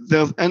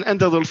 There's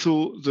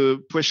also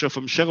the pressure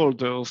from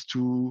shareholders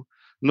to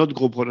not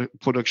grow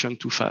production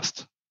too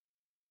fast.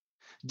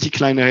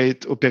 Decline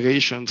rate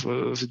operations,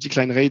 the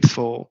decline rates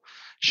for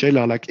shale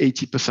are like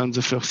 80%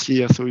 the first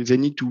year, so they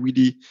need to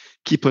really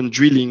keep on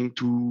drilling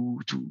to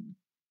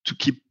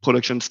keep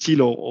production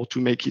still or to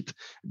make it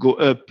go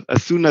up.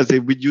 As soon as they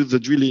reduce the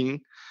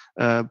drilling,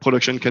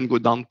 production can go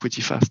down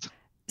pretty fast.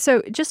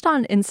 So just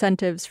on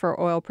incentives for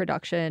oil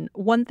production,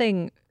 one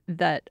thing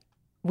that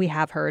we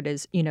have heard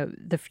is,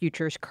 the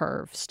futures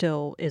curve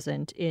still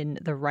isn't in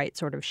the right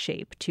sort of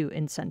shape to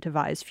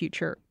incentivize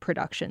future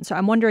production. So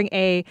I'm wondering,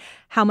 A,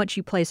 how much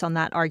you place on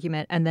that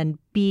argument, and then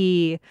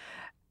B,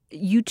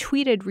 you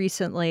tweeted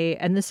recently,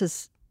 and this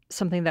is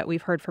something that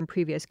we've heard from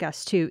previous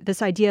guests too,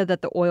 this idea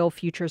that the oil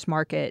futures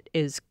market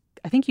is,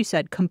 I think you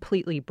said,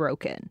 completely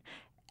broken.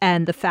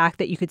 And the fact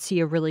that you could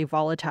see a really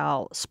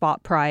volatile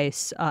spot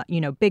price,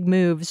 big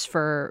moves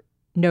for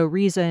no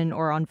reason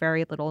or on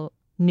very little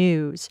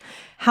news.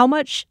 How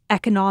much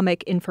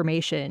economic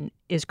information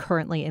is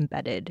currently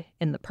embedded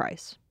in the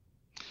price?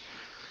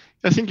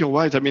 I think you're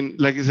right. I mean,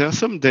 like there are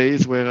some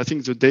days where I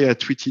think the day I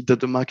tweeted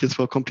that the markets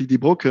were completely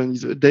broken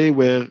is a day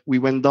where we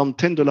went down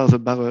 $10 a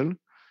barrel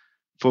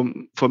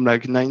from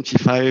like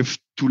 95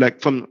 to like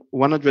from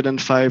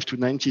 105 to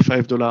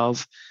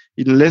 $95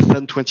 in less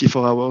than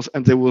 24 hours,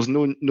 and there was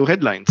no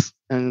headlines.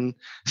 And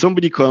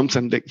somebody comes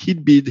and like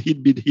he'd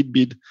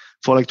bid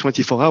for like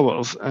 24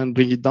 hours and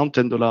bring it down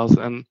 $10.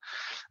 And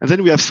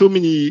then we have so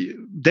many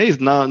days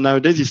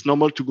nowadays it's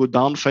normal to go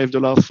down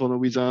 $5 for no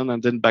reason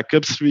and then back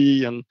up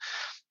 $3,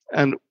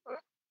 and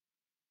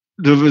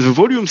the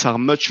volumes are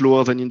much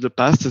lower than in the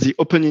past. The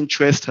open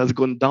interest has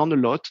gone down a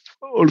lot.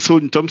 Also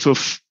in terms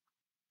of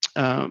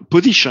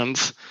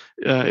positions,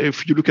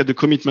 if you look at the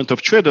commitment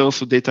of traders,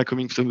 so data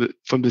coming from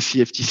the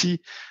CFTC,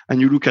 and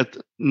you look at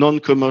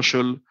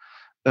non-commercial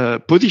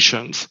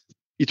positions,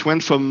 it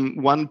went from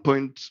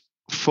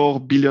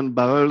 1.4 billion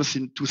barrels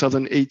in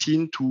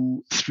 2018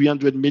 to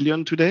 300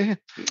 million today.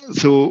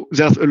 So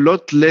there's a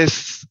lot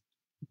less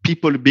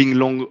people being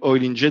long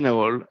oil in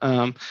general.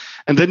 And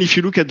then if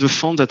you look at the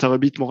funds that are a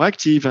bit more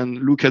active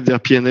and look at their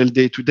P&L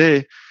day to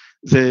day,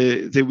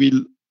 they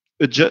will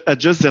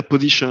adjust their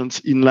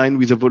positions in line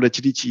with the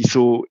volatility.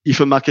 So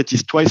if a market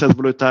is twice as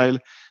volatile,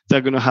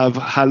 they're going to have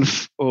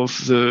half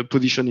of the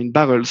position in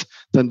barrels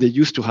than they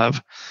used to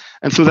have.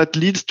 And so that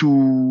leads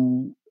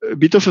to a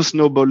bit of a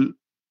snowball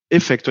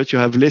effect, right? You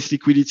have less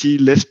liquidity,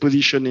 less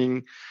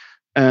positioning,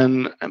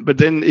 but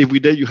then every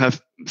day you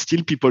have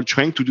still people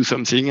trying to do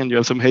something, and you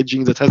have some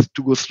hedging that has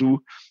to go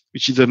through,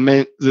 which is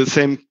the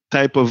same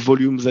type of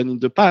volumes than in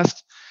the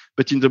past,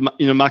 but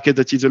in a market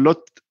that is a lot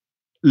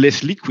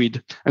less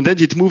liquid, and then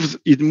it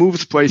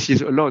moves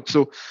prices a lot.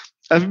 So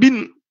I've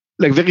been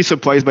like very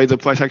surprised by the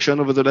price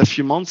action over the last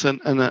few months,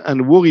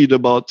 and worried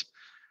about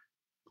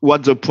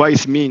what the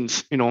price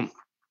means.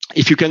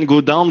 If you can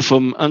go down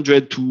from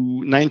 100 to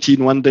 90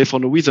 in one day for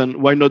no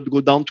reason, why not go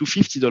down to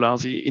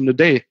 $50 in a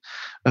day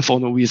for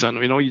no reason?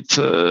 It's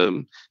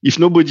if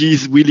nobody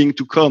is willing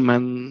to come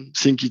and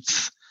think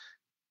it's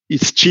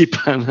cheap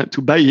and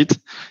to buy it,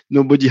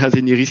 nobody has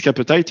any risk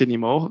appetite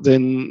anymore,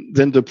 then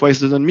the price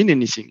doesn't mean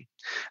anything.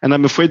 And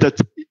I'm afraid that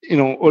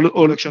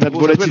all that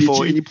volatility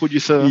for any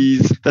producer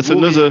that's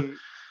another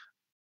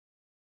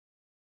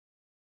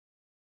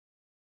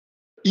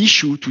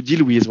issue to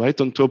deal with,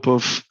 right? On top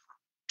of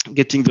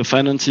getting the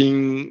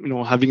financing,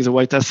 having the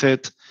right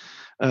asset,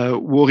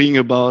 worrying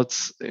about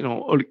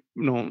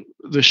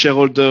the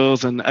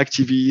shareholders and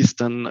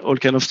activists and all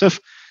kind of stuff.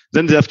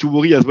 Then they have to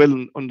worry as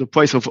well on the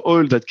price of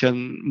oil that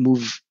can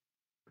move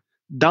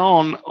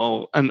down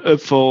and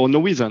up for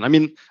no reason. I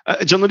mean,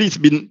 generally it's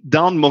been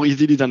down more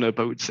easily than up,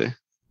 I would say.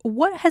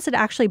 What has it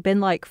actually been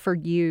like for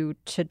you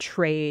to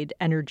trade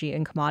energy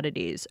and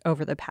commodities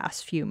over the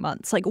past few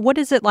months? Like, what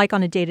is it like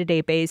on a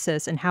day-to-day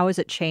basis, and how has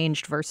it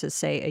changed versus,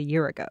 say, a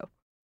year ago?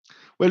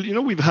 Well,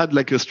 we've had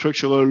like a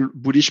structural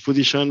bullish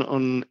position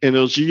on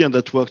energy, and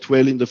that worked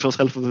well in the first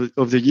half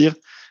of the year.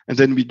 And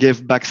then we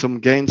gave back some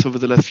gains over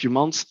the last few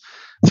months.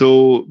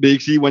 So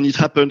basically, when it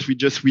happened, we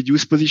just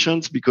reduced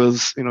positions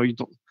because,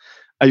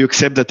 I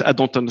accept that I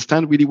don't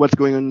understand really what's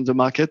going on in the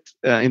market.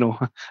 I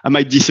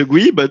might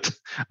disagree, but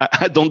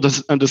I don't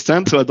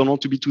understand. So I don't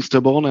want to be too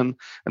stubborn, and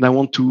I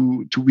want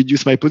to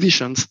reduce my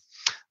positions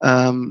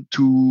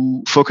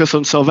to focus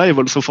on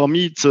survival. So for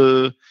me, it's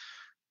a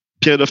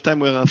period of time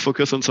where I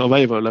focus on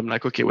survival. I'm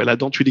like, okay, well, I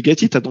don't really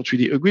get it. I don't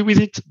really agree with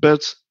it,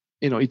 but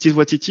it is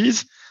what it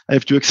is. I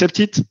have to accept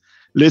it.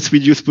 Let's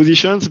reduce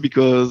positions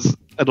because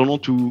I don't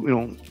want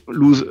to,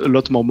 lose a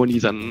lot more money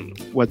than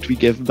what we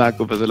gave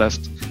back over the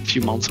last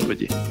few months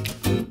already.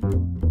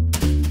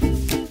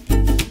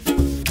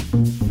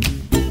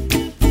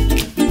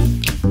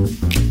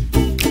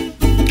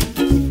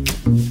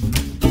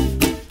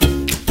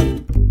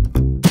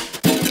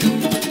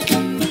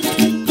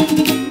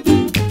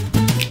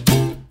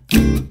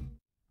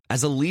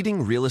 As a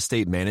leading real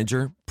estate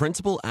manager,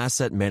 Principal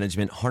Asset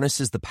Management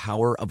harnesses the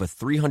power of a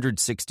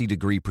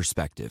 360-degree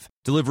perspective,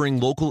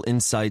 delivering local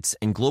insights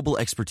and global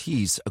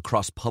expertise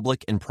across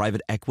public and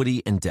private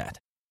equity and debt.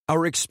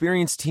 Our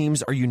experienced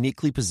teams are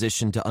uniquely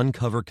positioned to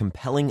uncover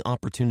compelling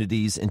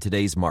opportunities in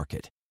today's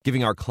market,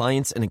 giving our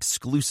clients an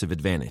exclusive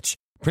advantage.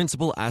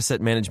 Principal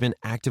Asset Management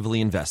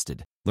actively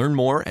invested. Learn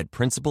more at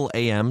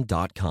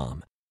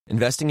principalam.com.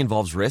 Investing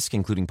involves risk,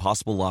 including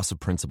possible loss of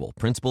principal.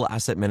 Principal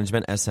Asset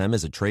Management SM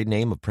is a trade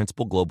name of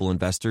Principal Global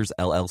Investors,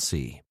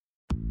 LLC.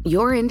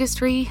 Your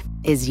industry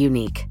is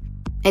unique.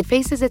 It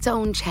faces its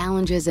own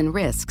challenges and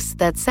risks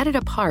that set it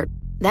apart.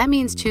 That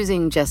means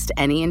choosing just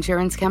any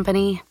insurance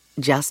company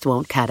just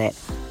won't cut it.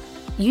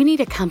 You need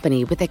a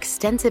company with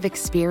extensive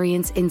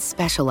experience in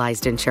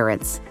specialized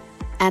insurance.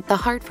 At The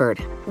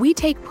Hartford, we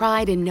take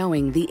pride in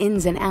knowing the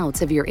ins and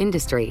outs of your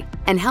industry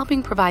and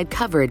helping provide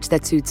coverage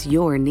that suits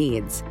your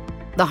needs.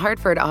 The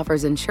Hartford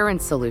offers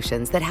insurance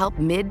solutions that help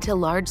mid to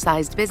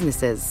large-sized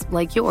businesses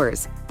like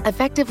yours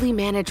effectively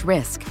manage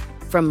risk,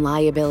 from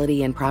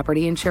liability and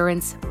property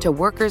insurance to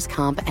workers'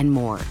 comp and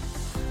more.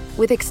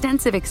 With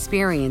extensive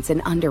experience in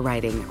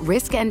underwriting,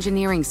 risk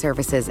engineering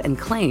services, and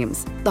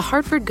claims, The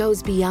Hartford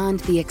goes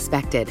beyond the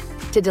expected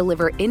to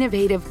deliver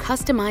innovative,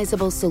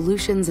 customizable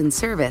solutions and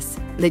service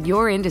that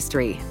your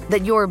industry,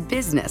 that your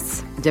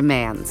business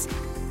demands.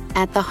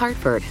 At The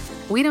Hartford,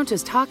 we don't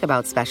just talk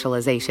about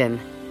specialization,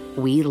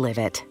 we live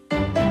it.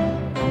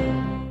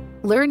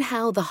 Learn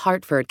how The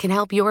Hartford can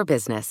help your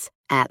business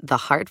at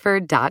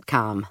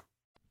thehartford.com.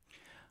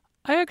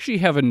 I actually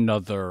have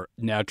another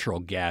natural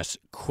gas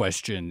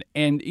question.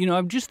 And,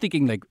 I'm just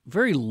thinking like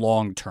very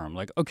long term,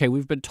 like, okay,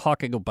 we've been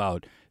talking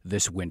about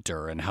this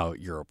winter and how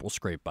Europe will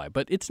scrape by,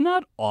 but it's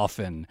not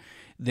often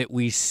that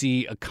we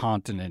see a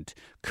continent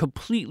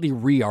completely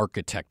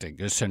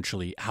re-architecting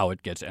essentially how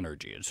it gets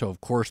energy. And so, of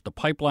course, the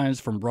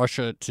pipelines from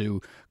Russia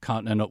to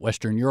continental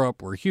Western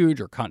Europe were huge,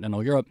 or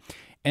continental Europe.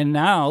 And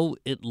now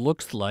it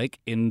looks like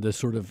in the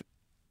sort of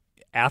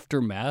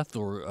aftermath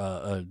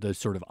or the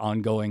sort of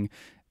ongoing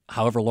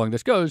however long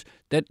this goes,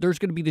 that there's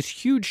going to be this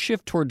huge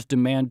shift towards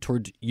demand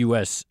towards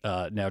U.S.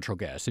 Natural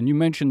gas. And you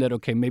mentioned that,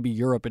 okay, maybe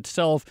Europe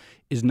itself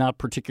is not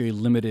particularly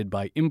limited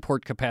by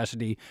import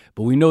capacity,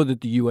 but we know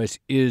that the U.S.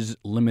 is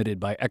limited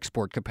by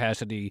export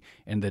capacity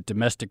and that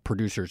domestic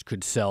producers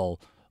could sell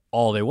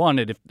all they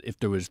wanted if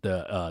there was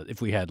if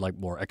we had like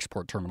more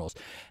export terminals.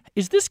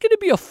 Is this going to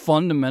be a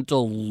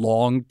fundamental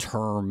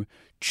long-term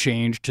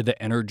change to the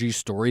energy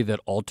story that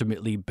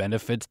ultimately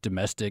benefits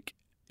domestic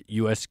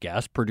U.S.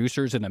 gas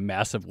producers in a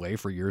massive way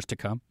for years to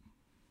come?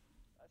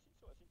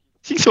 I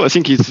think so. I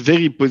think it's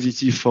very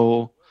positive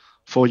for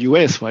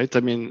US, right? I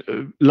mean,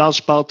 a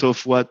large part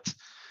of what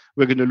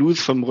we're going to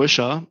lose from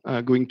Russia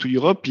going to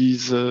Europe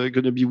is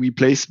going to be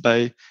replaced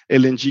by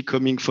LNG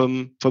coming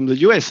from the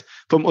US,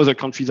 from other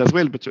countries as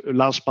well, but a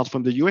large part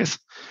from the US,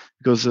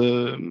 because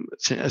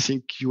I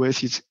think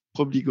US is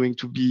probably going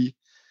to be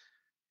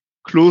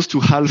close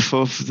to half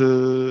of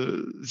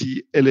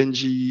the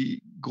LNG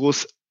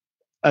growth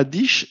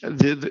addition,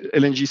 the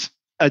LNG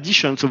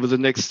additions over the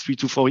next 3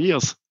 to 4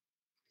 years.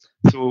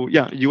 So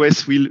yeah,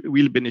 US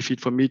will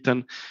benefit from it,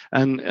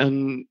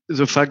 and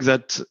the fact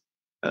that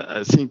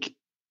I think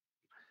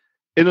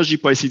energy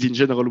prices in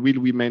general will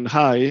remain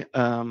high.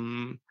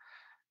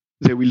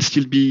 There will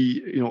still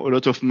be a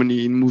lot of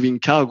money in moving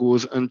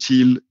cargoes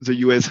until the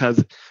US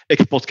has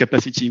export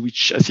capacity,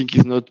 which I think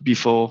is not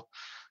before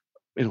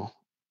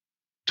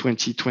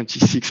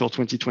 2026 or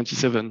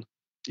 2027.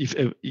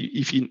 Even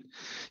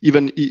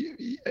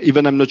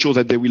I'm not sure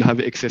that they will have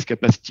excess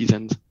capacity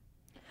then.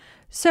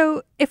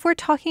 So if we're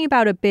talking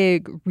about a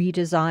big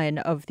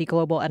redesign of the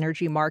global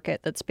energy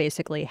market that's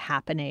basically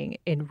happening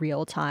in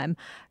real time,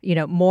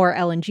 more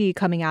LNG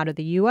coming out of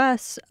the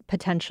US,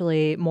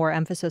 potentially more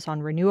emphasis on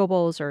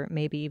renewables or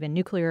maybe even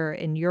nuclear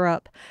in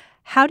Europe,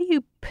 how do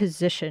you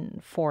position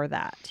for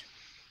that?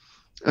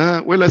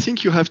 Well, I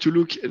think you have to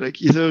look like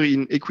either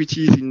in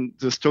equities in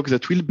the stocks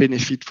that will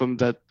benefit from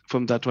that,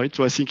 right?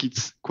 So I think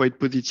it's quite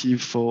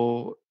positive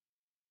for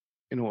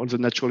all the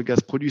natural gas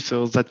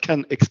producers that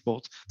can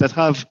export, that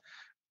have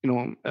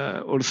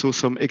also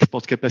some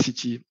export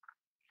capacity.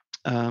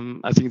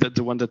 I think that's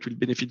the one that will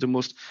benefit the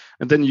most.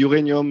 And then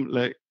uranium,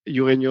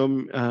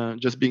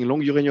 just being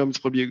long uranium is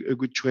probably a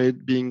good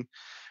trade. Being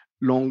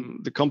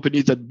long the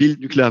companies that build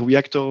nuclear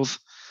reactors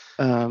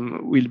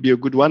will be a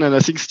good one, and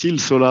I think still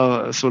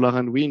solar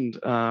and wind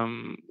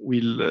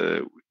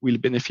will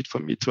benefit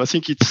from it. So I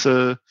think it's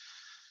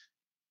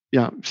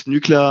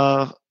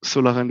nuclear,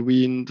 solar and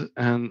wind,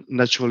 and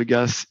natural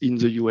gas in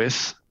the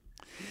US.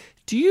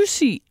 Do you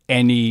see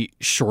any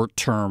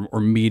short-term or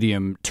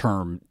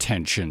medium-term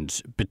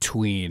tensions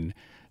between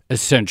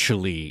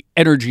essentially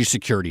energy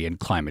security and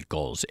climate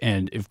goals?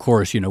 And of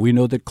course, we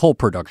know that coal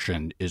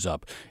production is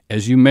up.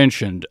 As you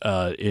mentioned,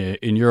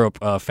 in Europe,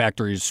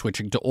 factories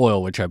switching to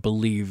oil, which I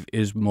believe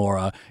is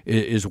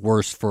is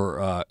worse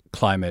for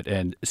climate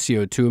and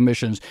CO2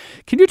 emissions.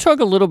 Can you talk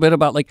a little bit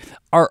about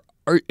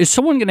is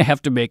someone going to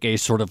have to make a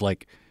sort of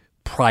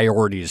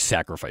priorities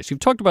sacrifice. You've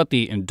talked about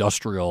the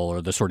industrial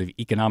or the sort of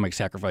economic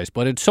sacrifice,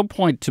 but at some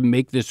point to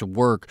make this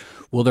work,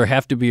 will there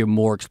have to be a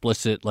more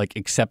explicit like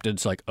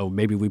acceptance, like, oh,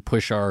 maybe we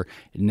push our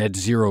net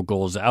zero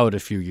goals out a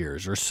few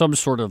years, or some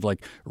sort of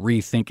like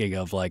rethinking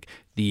of like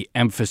the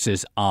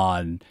emphasis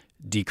on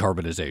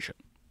decarbonization?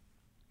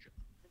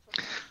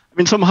 I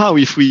mean, somehow,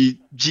 if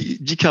we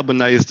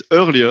decarbonized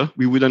earlier,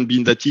 we wouldn't be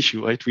in that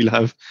issue, right?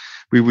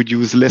 We would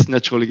use less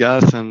natural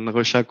gas, and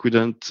Russia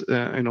couldn't,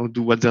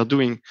 do what they're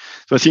doing.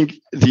 So I think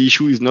the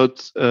issue is not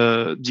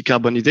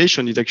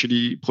decarbonization; it's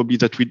actually probably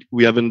that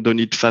we haven't done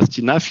it fast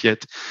enough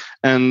yet.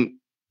 And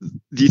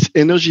this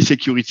energy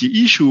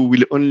security issue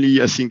will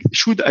only, I think,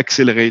 should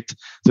accelerate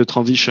the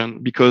transition,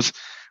 because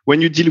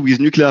when you deal with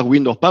nuclear,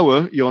 wind, or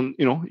power, you're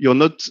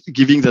not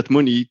giving that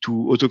money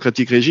to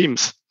autocratic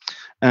regimes.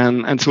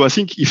 And so I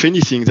think, if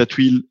anything, that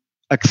will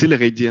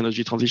accelerate the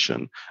energy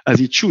transition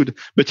as it should.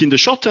 But in the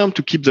short term,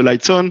 to keep the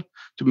lights on,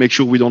 to make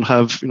sure we don't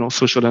have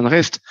social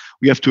unrest,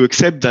 we have to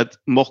accept that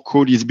more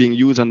coal is being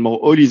used and more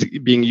oil is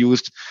being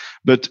used.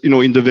 But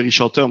in the very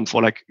short term,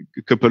 for like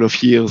a couple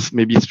of years,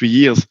 maybe 3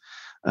 years.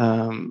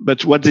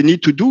 But what they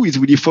need to do is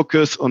really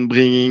focus on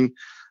bringing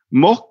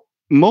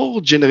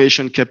more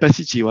generation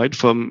capacity, right,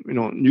 from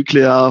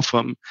nuclear,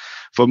 from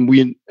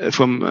wind,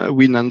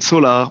 wind and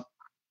solar,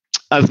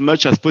 as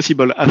much as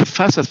possible, as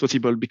fast as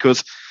possible,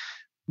 because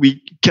we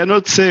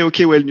cannot say,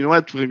 okay, well, you know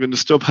what, we're going to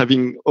stop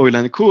having oil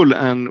and coal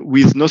and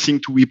with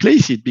nothing to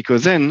replace it,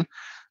 because then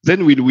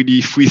we'll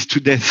really freeze to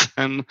death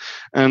and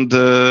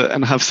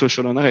have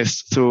social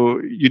unrest.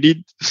 So you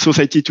need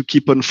society to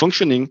keep on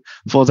functioning.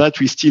 For that,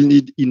 we still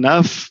need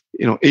enough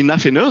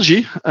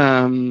energy.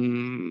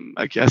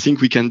 I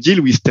think we can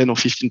deal with 10 or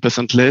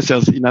 15% less.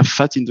 There's enough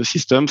fat in the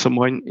system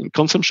somewhere in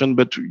consumption,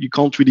 but you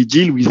can't really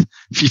deal with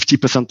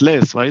 50%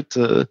 less, right?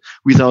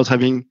 Without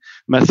having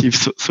massive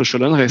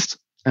social unrest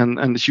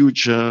and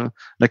huge,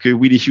 like a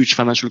really huge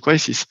financial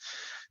crisis.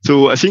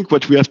 So I think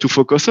what we have to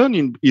focus on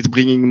is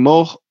bringing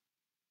more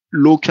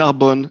low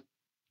carbon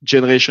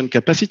generation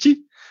capacity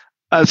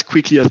as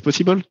quickly as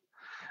possible.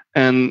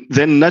 And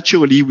then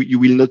naturally you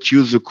will not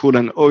use the coal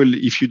and oil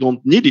if you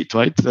don't need it,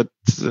 right?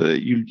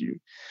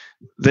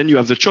 Then you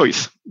have the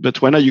choice.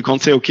 But when you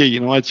can't say, okay, you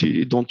know what,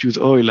 you don't use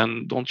oil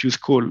and don't use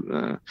coal,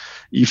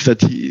 if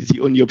that is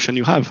the only option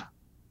you have.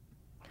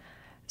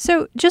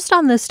 So just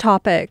on this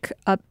topic,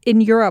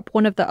 in Europe,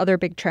 one of the other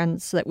big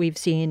trends that we've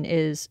seen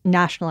is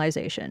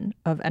nationalization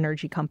of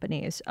energy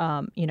companies.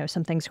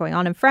 Some things going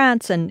on in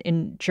France and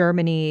in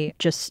Germany.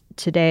 Just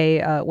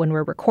today, when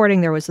we're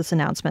recording, there was this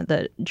announcement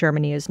that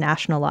Germany is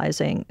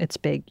nationalizing its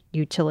big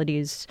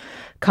utilities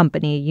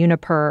company,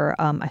 Uniper.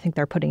 I think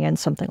they're putting in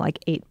something like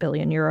 8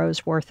 billion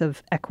euros worth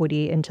of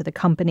equity into the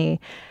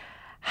company.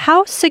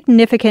 How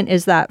significant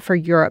is that for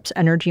Europe's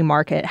energy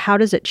market? How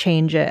does it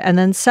change it? And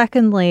then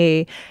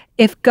secondly,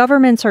 if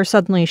governments are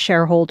suddenly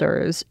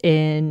shareholders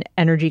in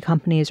energy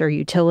companies or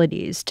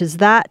utilities, does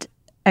that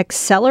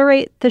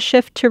accelerate the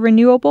shift to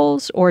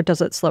renewables or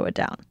does it slow it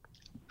down?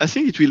 I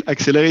think it will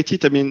accelerate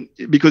it. I mean,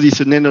 because it's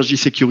an energy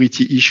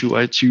security issue,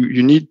 right?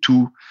 You need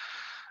to,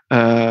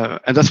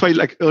 and that's why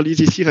like early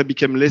this year, I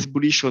became less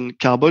bullish on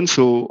carbon.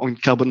 So on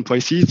carbon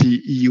prices,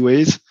 the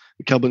EUAs,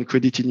 the carbon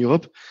credit in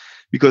Europe,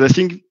 because I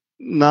think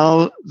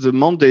now the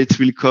mandates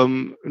will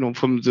come,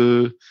 from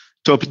the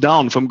top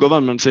down, from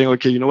government saying,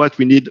 okay, you know what,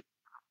 we need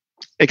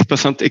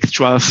X%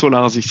 extra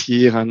solar this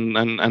year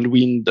and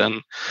wind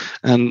and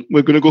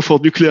we're going to go for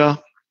nuclear.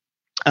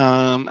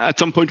 At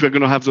some point, we're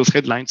going to have those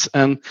headlines,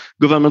 and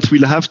governments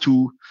will have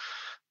to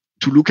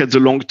look at the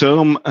long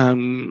term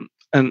and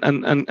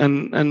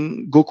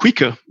go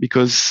quicker,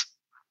 because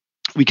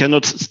we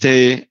cannot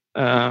stay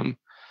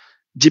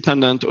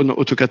dependent on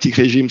autocratic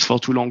regimes for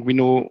too long. We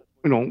know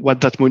what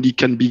that money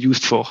can be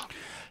used for.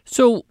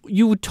 So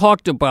you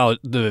talked about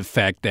the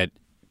fact that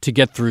to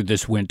get through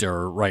this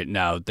winter right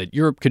now, that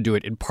Europe could do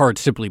it in part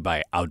simply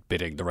by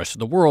outbidding the rest of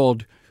the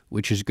world,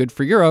 which is good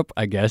for Europe,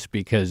 I guess,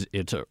 because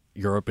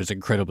Europe is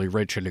incredibly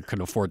rich and it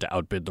can afford to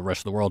outbid the rest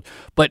of the world.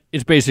 But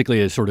it's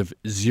basically a sort of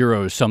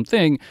zero-sum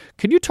thing.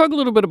 Can you talk a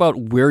little bit about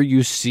where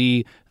you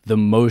see the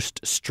most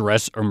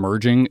stress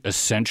emerging,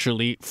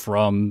 essentially,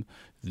 from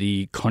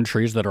the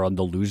countries that are on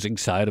the losing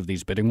side of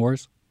these bidding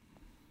wars?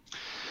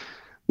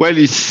 Well,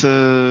 it's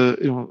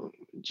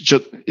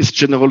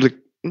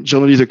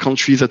generally the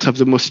countries that have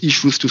the most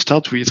issues to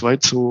start with,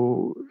 right?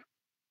 So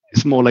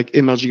it's more like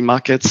emerging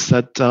markets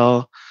that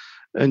are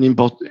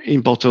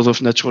importers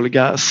of natural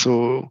gas.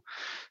 So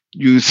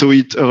you saw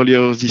it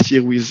earlier this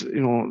year with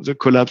the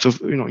collapse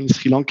of in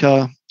Sri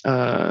Lanka.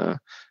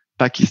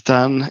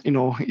 Pakistan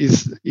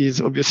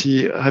is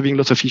obviously having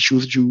lots of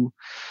issues due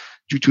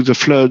to the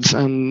floods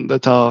and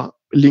that are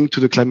linked to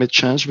the climate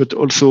change, but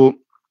also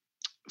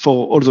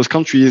for all those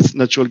countries,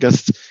 natural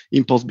gas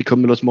imports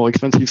become a lot more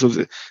expensive, so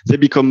they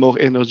become more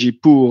energy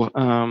poor,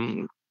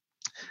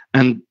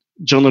 and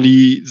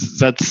generally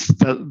that's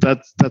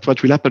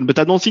what will happen. But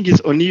I don't think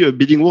it's only a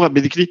bidding war.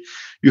 Basically,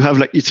 you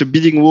have it's a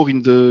bidding war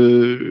in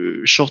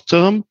the short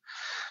term,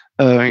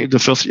 in the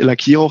first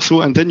year or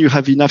so, and then you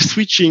have enough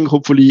switching,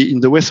 hopefully,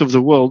 in the rest of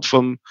the world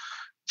from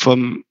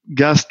from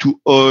gas to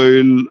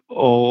oil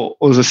or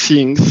other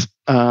things,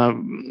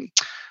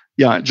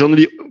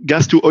 generally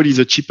gas to oil is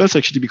the cheapest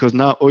actually, because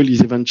now oil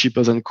is even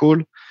cheaper than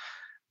coal.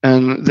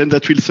 And then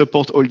that will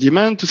support oil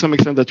demand to some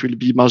extent. That will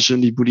be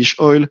marginally bullish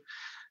oil,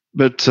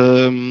 but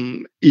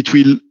it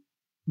will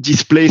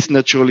displace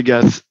natural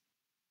gas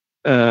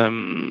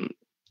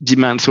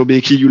demand. So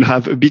basically, you'll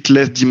have a bit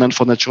less demand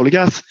for natural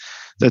gas.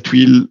 That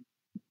will,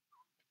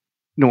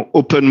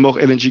 open more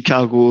LNG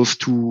cargoes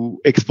to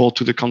export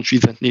to the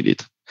countries that need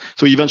it.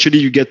 So eventually,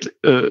 you get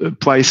a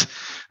price.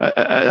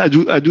 I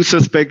do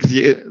suspect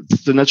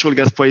the natural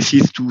gas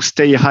prices to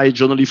stay high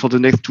generally for the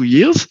next 2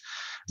 years.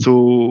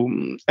 So,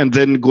 and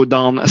then go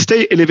down,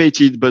 stay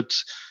elevated. But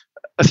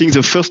I think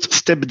the first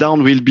step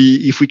down will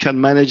be if we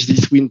can manage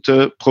this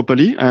winter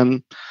properly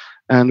and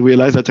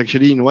realize that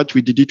actually,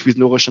 we did it with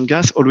no Russian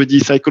gas. Already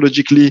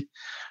psychologically,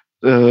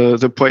 there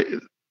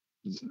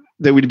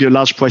will be a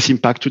large price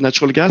impact to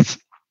natural gas.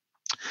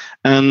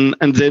 And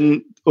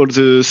then all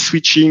the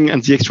switching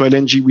and the extra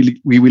LNG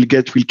we will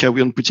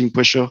carry on putting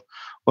pressure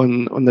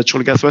on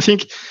natural gas. So I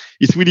think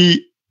it's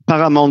really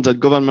paramount that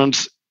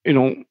governments,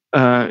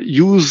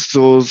 use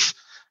those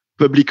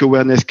public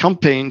awareness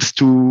campaigns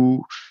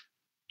to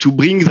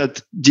bring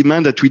that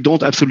demand that we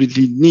don't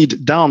absolutely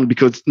need down,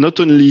 because not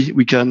only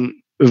we can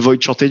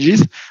avoid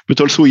shortages,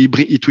 but also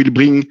it will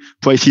bring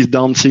prices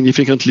down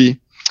significantly,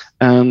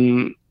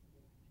 and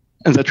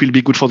that will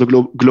be good for the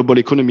global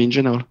economy in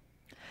general.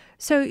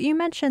 So you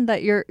mentioned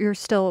that you're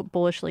still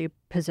bullishly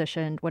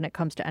positioned when it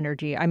comes to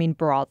energy. I mean,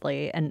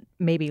 broadly, and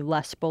maybe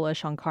less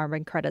bullish on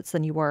carbon credits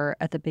than you were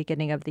at the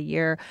beginning of the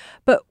year.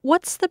 But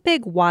what's the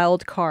big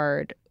wild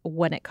card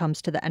when it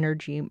comes to the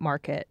energy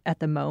market at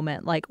the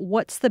moment? Like,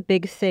 what's the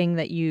big thing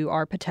that you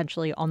are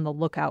potentially on the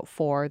lookout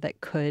for that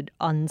could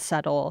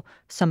unsettle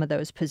some of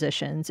those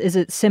positions? Is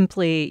it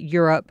simply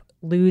Europe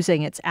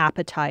losing its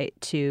appetite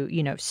to,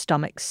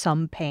 stomach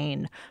some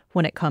pain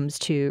when it comes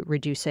to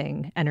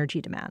reducing energy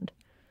demand?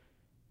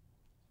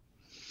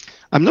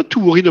 I'm not too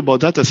worried about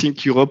that. I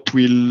think Europe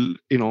will,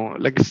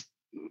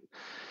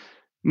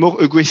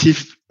 more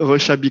aggressive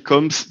Russia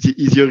becomes, the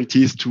easier it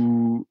is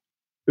to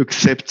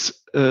accept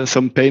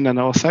some pain on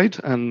our side.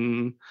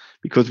 And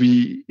because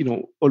we,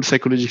 all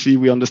psychologically,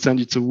 we understand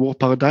it's a war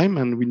paradigm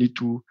and we need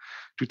to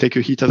take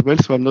a hit as well.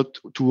 So I'm not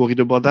too worried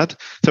about that.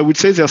 So I would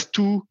say there's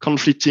two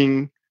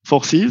conflicting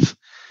forces.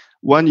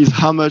 One is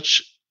how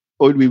much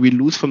oil we will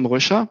lose from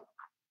Russia,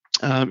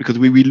 because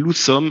we will lose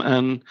some.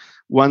 And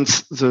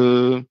once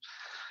the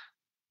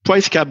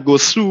price cap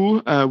goes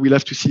through, we'll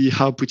have to see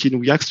how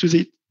Putin reacts to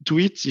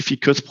it, if he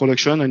cuts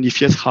production, and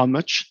if yes, how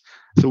much.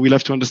 So we'll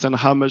have to understand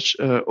how much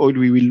oil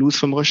we will lose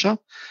from Russia.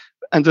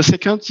 And the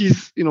second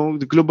is,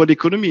 the global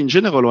economy in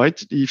general,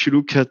 right? If you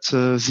look at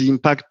the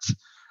impact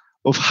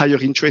of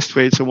higher interest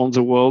rates around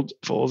the world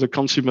for the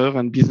consumer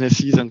and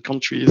businesses and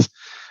countries,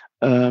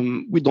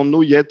 we don't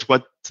know yet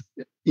what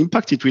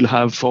impact it will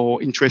have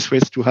for interest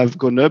rates to have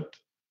gone up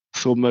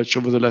so much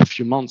over the last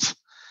few months.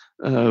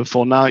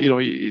 For now,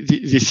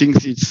 these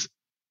things,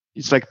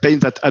 it's like pain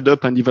that add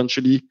up, and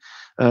eventually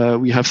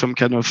we have some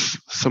kind of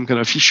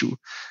issue.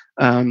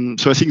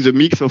 So I think the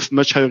mix of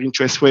much higher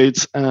interest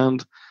rates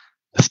and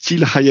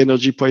still high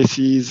energy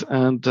prices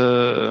and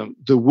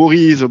the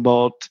worries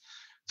about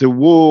the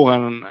war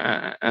and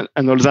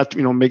all that,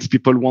 makes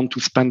people want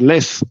to spend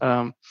less.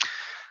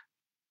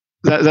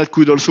 That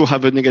could also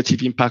have a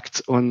negative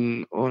impact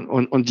on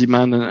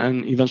demand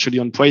and eventually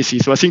on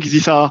prices. So I think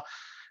these are,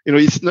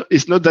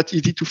 it's not that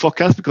easy to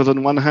forecast, because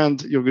on one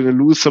hand, you're going to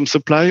lose some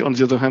supply. On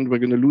the other hand, we're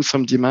going to lose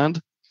some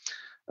demand.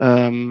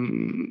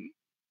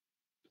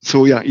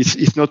 So yeah,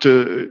 it's not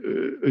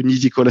an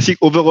easy call. I think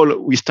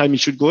overall, with time, it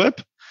should go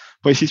up.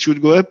 Prices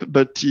should go up,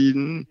 but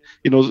clearly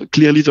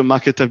the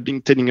market have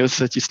been telling us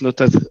that it's not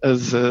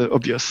as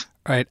obvious.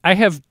 All right. I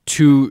have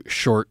two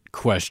short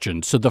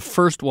questions. So the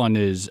first one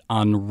is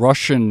on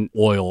Russian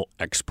oil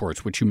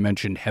exports, which you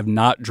mentioned have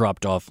not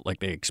dropped off like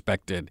they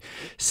expected.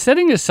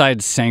 Setting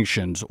aside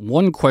sanctions,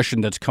 one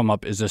question that's come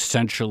up is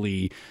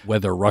essentially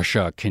whether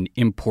Russia can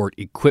import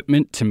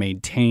equipment to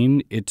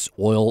maintain its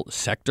oil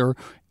sector,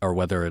 or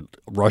whether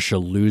Russia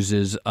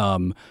loses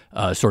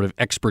sort of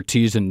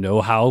expertise and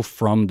know-how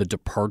from the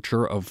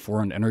departure of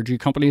foreign energy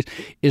companies.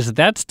 Is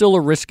that still a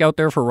risk out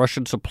there for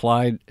Russian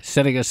supply,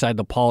 setting aside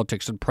the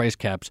politics and price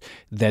caps,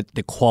 that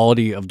the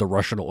quality of the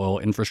Russian oil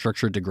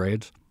infrastructure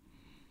degrades?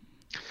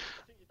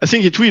 I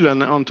think it will.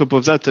 And on top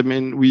of that,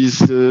 with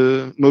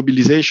the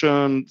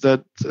mobilization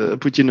that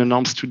Putin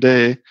announced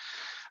today,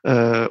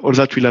 all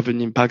that will have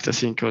an impact, I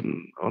think,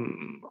 on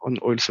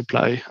oil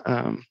supply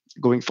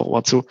going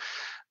forward.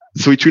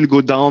 So it will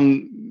go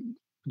down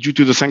due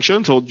to the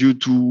sanctions, or due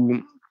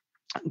to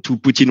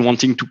Putin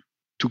wanting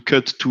to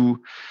cut to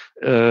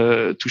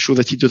show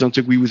that he doesn't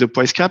agree with the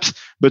price caps.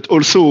 But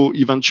also,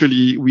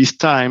 eventually, with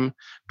time,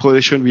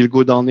 production will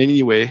go down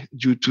anyway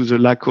due to the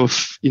lack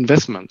of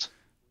investment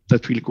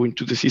that will go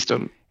into the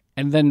system.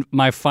 And then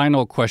my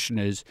final question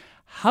is,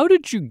 how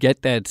did you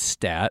get that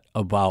stat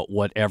about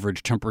what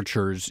average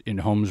temperatures in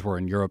homes were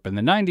in Europe in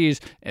the 90s?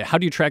 How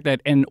do you track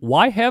that? And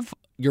why have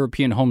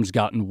European homes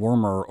gotten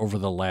warmer over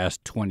the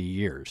last 20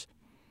 years?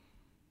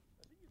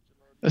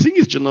 I think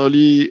it's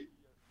generally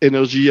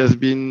energy has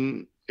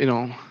been,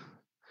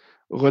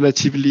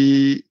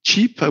 relatively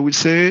cheap, I would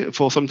say,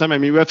 for some time. I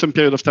mean, we have some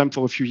period of time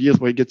for a few years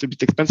where it gets a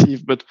bit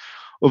expensive, but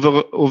over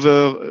a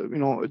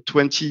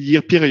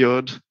 20-year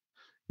period,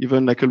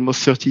 even like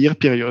almost 30-year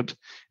period,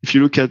 if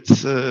you look at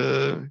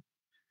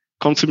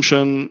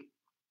consumption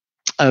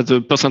as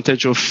a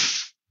percentage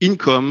of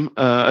income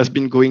has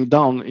been going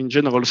down in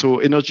general. So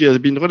energy has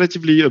been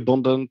relatively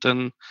abundant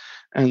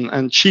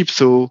and cheap.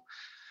 So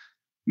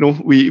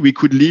we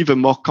could live a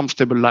more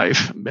comfortable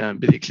life,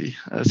 basically.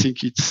 I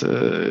think it's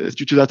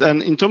due to that.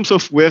 And in terms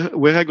of where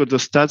I got the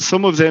stats,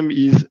 some of them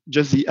is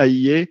just the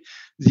IEA.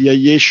 The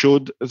IEA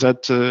showed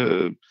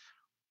that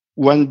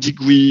 1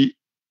 degree,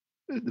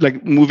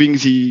 like moving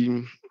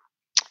the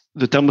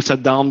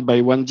thermostat down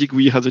by 1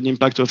 degree has an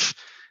impact of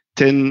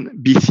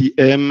 10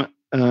 BCM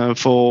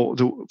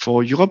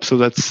for Europe. So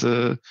that's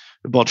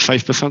about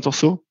 5% or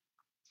so.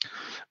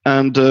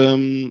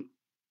 And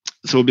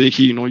so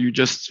basically, you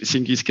just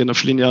think it's kind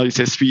of linear. It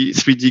says 3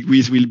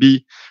 degrees will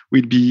be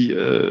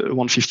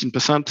around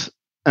 15%.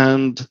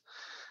 And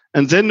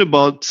then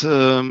about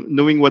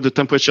knowing what the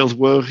temperatures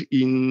were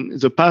in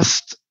the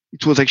past,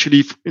 it was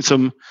actually in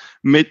some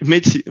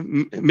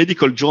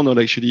medical journal.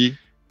 Actually,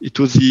 it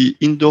was the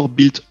Indoor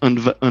Built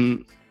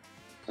Environment.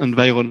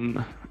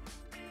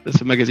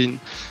 That's a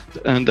magazine,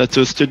 and that's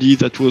a study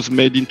that was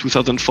made in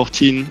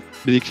 2014,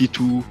 basically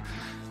to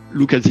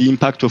look at the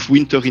impact of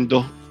winter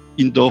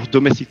indoor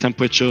domestic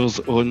temperatures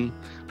on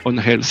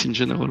health in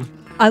general.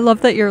 I love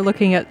that you're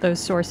looking at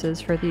those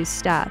sources for these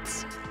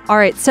stats. All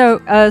right,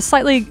 so a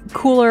slightly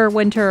cooler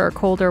winter or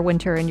colder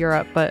winter in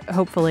Europe, but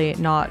hopefully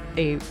not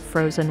a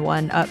frozen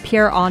one.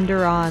 Pierre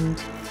Ondurand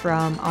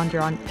from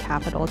Ondurand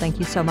Capital, thank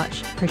you so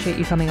much. Appreciate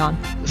you coming on.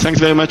 Thanks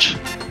very much.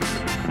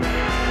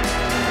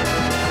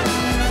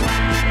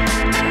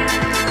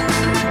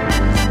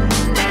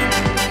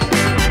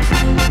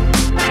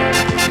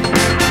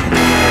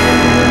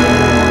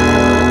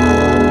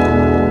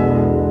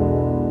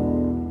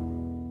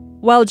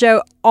 Well,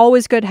 Joe,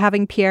 always good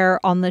having Pierre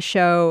on the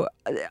show.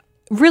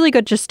 Really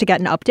good just to get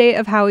an update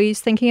of how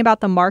he's thinking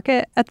about the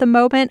market at the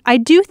moment. I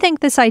do think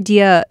this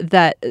idea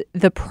that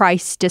the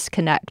price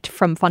disconnect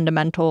from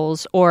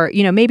fundamentals, or,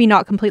 maybe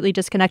not completely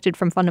disconnected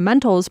from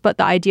fundamentals, but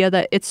the idea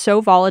that it's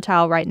so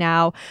volatile right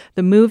now,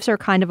 the moves are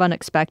kind of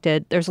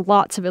unexpected. There's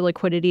lots of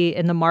illiquidity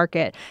in the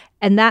market,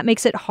 and that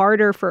makes it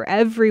harder for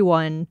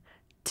everyone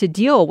to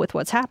deal with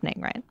what's happening,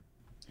 right?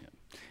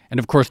 And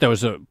of course, that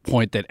was a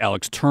point that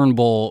Alex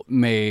Turnbull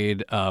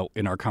made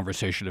in our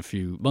conversation a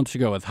few months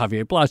ago with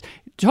Javier Blas.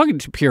 Talking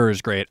to Pierre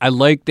is great. I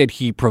like that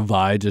he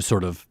provides a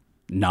sort of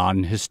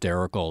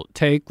non-hysterical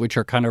take, which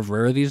are kind of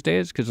rare these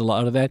days, because a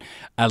lot of that,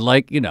 I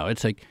like,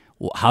 it's like,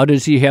 well, how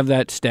does he have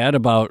that stat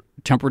about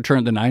temperature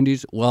in the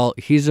 90s? Well,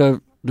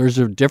 there's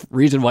a different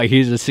reason why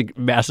he's a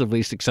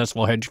massively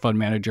successful hedge fund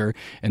manager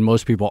and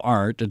most people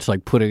aren't. It's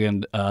like putting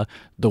in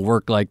the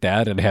work like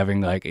that and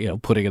having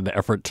putting in the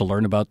effort to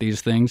learn about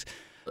these things.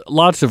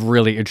 Lots of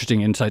really interesting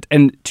insights.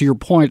 And to your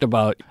point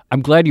about,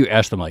 I'm glad you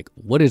asked them,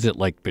 what is it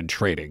like been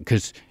trading?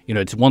 Because,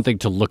 it's one thing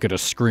to look at a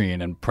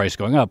screen and price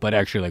going up, but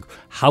actually,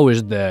 how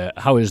is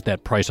that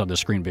price on the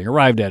screen being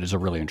arrived at is a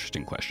really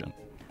interesting question.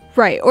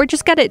 Right. Or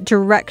just get it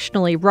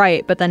directionally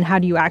right, but then how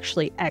do you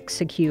actually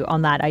execute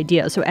on that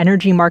idea? So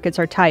energy markets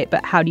are tight,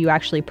 but how do you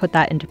actually put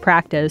that into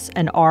practice?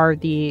 And are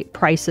the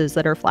prices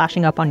that are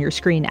flashing up on your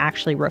screen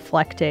actually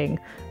reflecting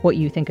what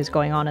you think is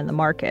going on in the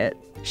market?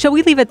 Shall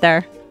we leave it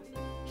there?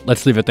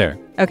 Let's leave it there.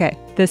 Okay.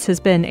 This has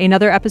been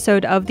another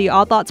episode of the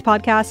Odd Lots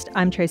podcast.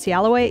 I'm Tracy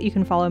Alloway. You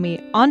can follow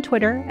me on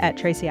Twitter at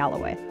Tracy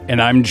Alloway.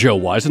 And I'm Joe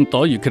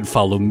Weisenthal. You can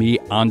follow me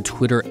on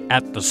Twitter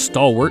at The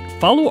Stalwart.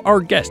 Follow our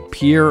guest,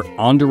 Pierre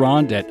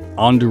Ondurand, at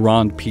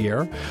Ondurand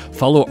Pierre.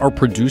 Follow our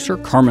producer,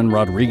 Carmen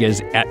Rodriguez,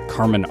 at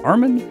Carmen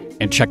Arman.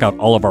 And check out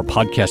all of our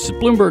podcasts at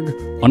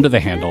Bloomberg under the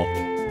handle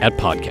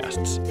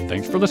 @podcasts.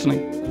 Thanks for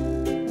listening.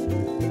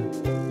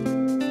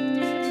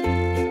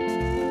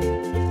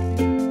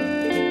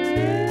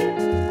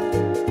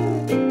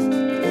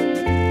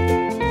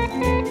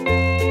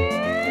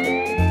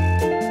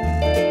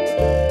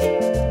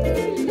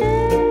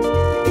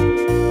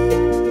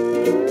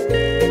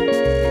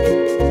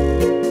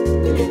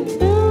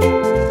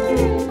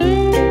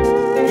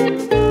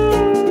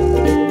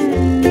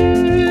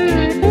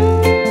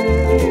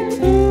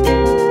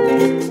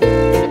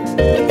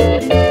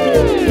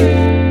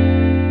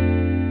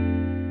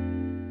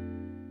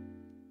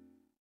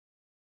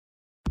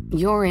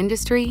 Your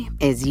industry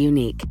is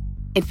unique.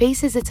 It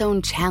faces its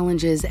own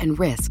challenges and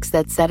risks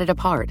that set it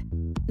apart.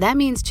 That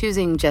means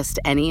choosing just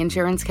any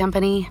insurance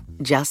company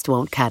just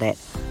won't cut it.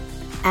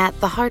 At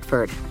The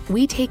Hartford,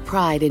 we take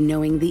pride in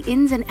knowing the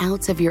ins and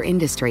outs of your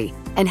industry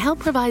and help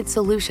provide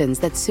solutions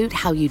that suit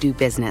how you do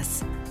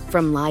business.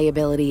 From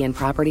liability and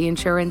property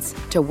insurance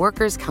to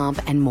workers' comp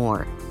and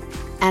more.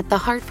 At The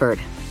Hartford,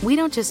 we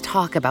don't just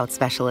talk about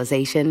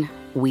specialization,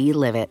 we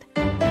live it.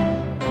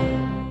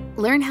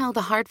 Learn how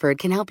The Hartford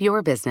can help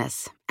your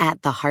business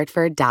at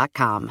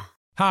thehartford.com.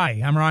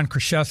 Hi, I'm Ron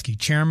Kraszewski,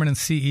 Chairman and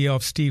CEO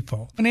of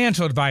Stifel.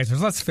 Financial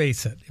advisors, let's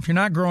face it, if you're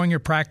not growing your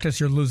practice,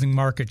 you're losing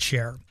market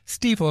share.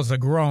 Stifel is a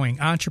growing,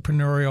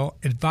 entrepreneurial,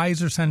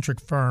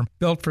 advisor-centric firm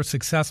built for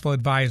successful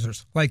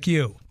advisors like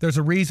you. There's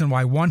a reason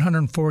why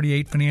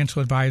 148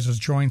 financial advisors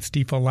joined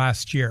Stifel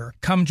last year.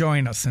 Come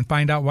join us and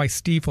find out why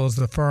Stifel is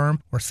the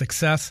firm where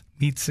success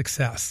meets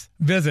success.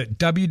 Visit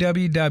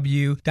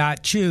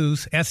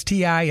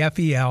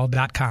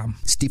www.choosestifel.com.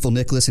 Stifel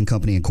Nicholas and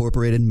Company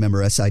Incorporated,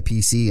 member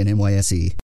SIPC and NYSE.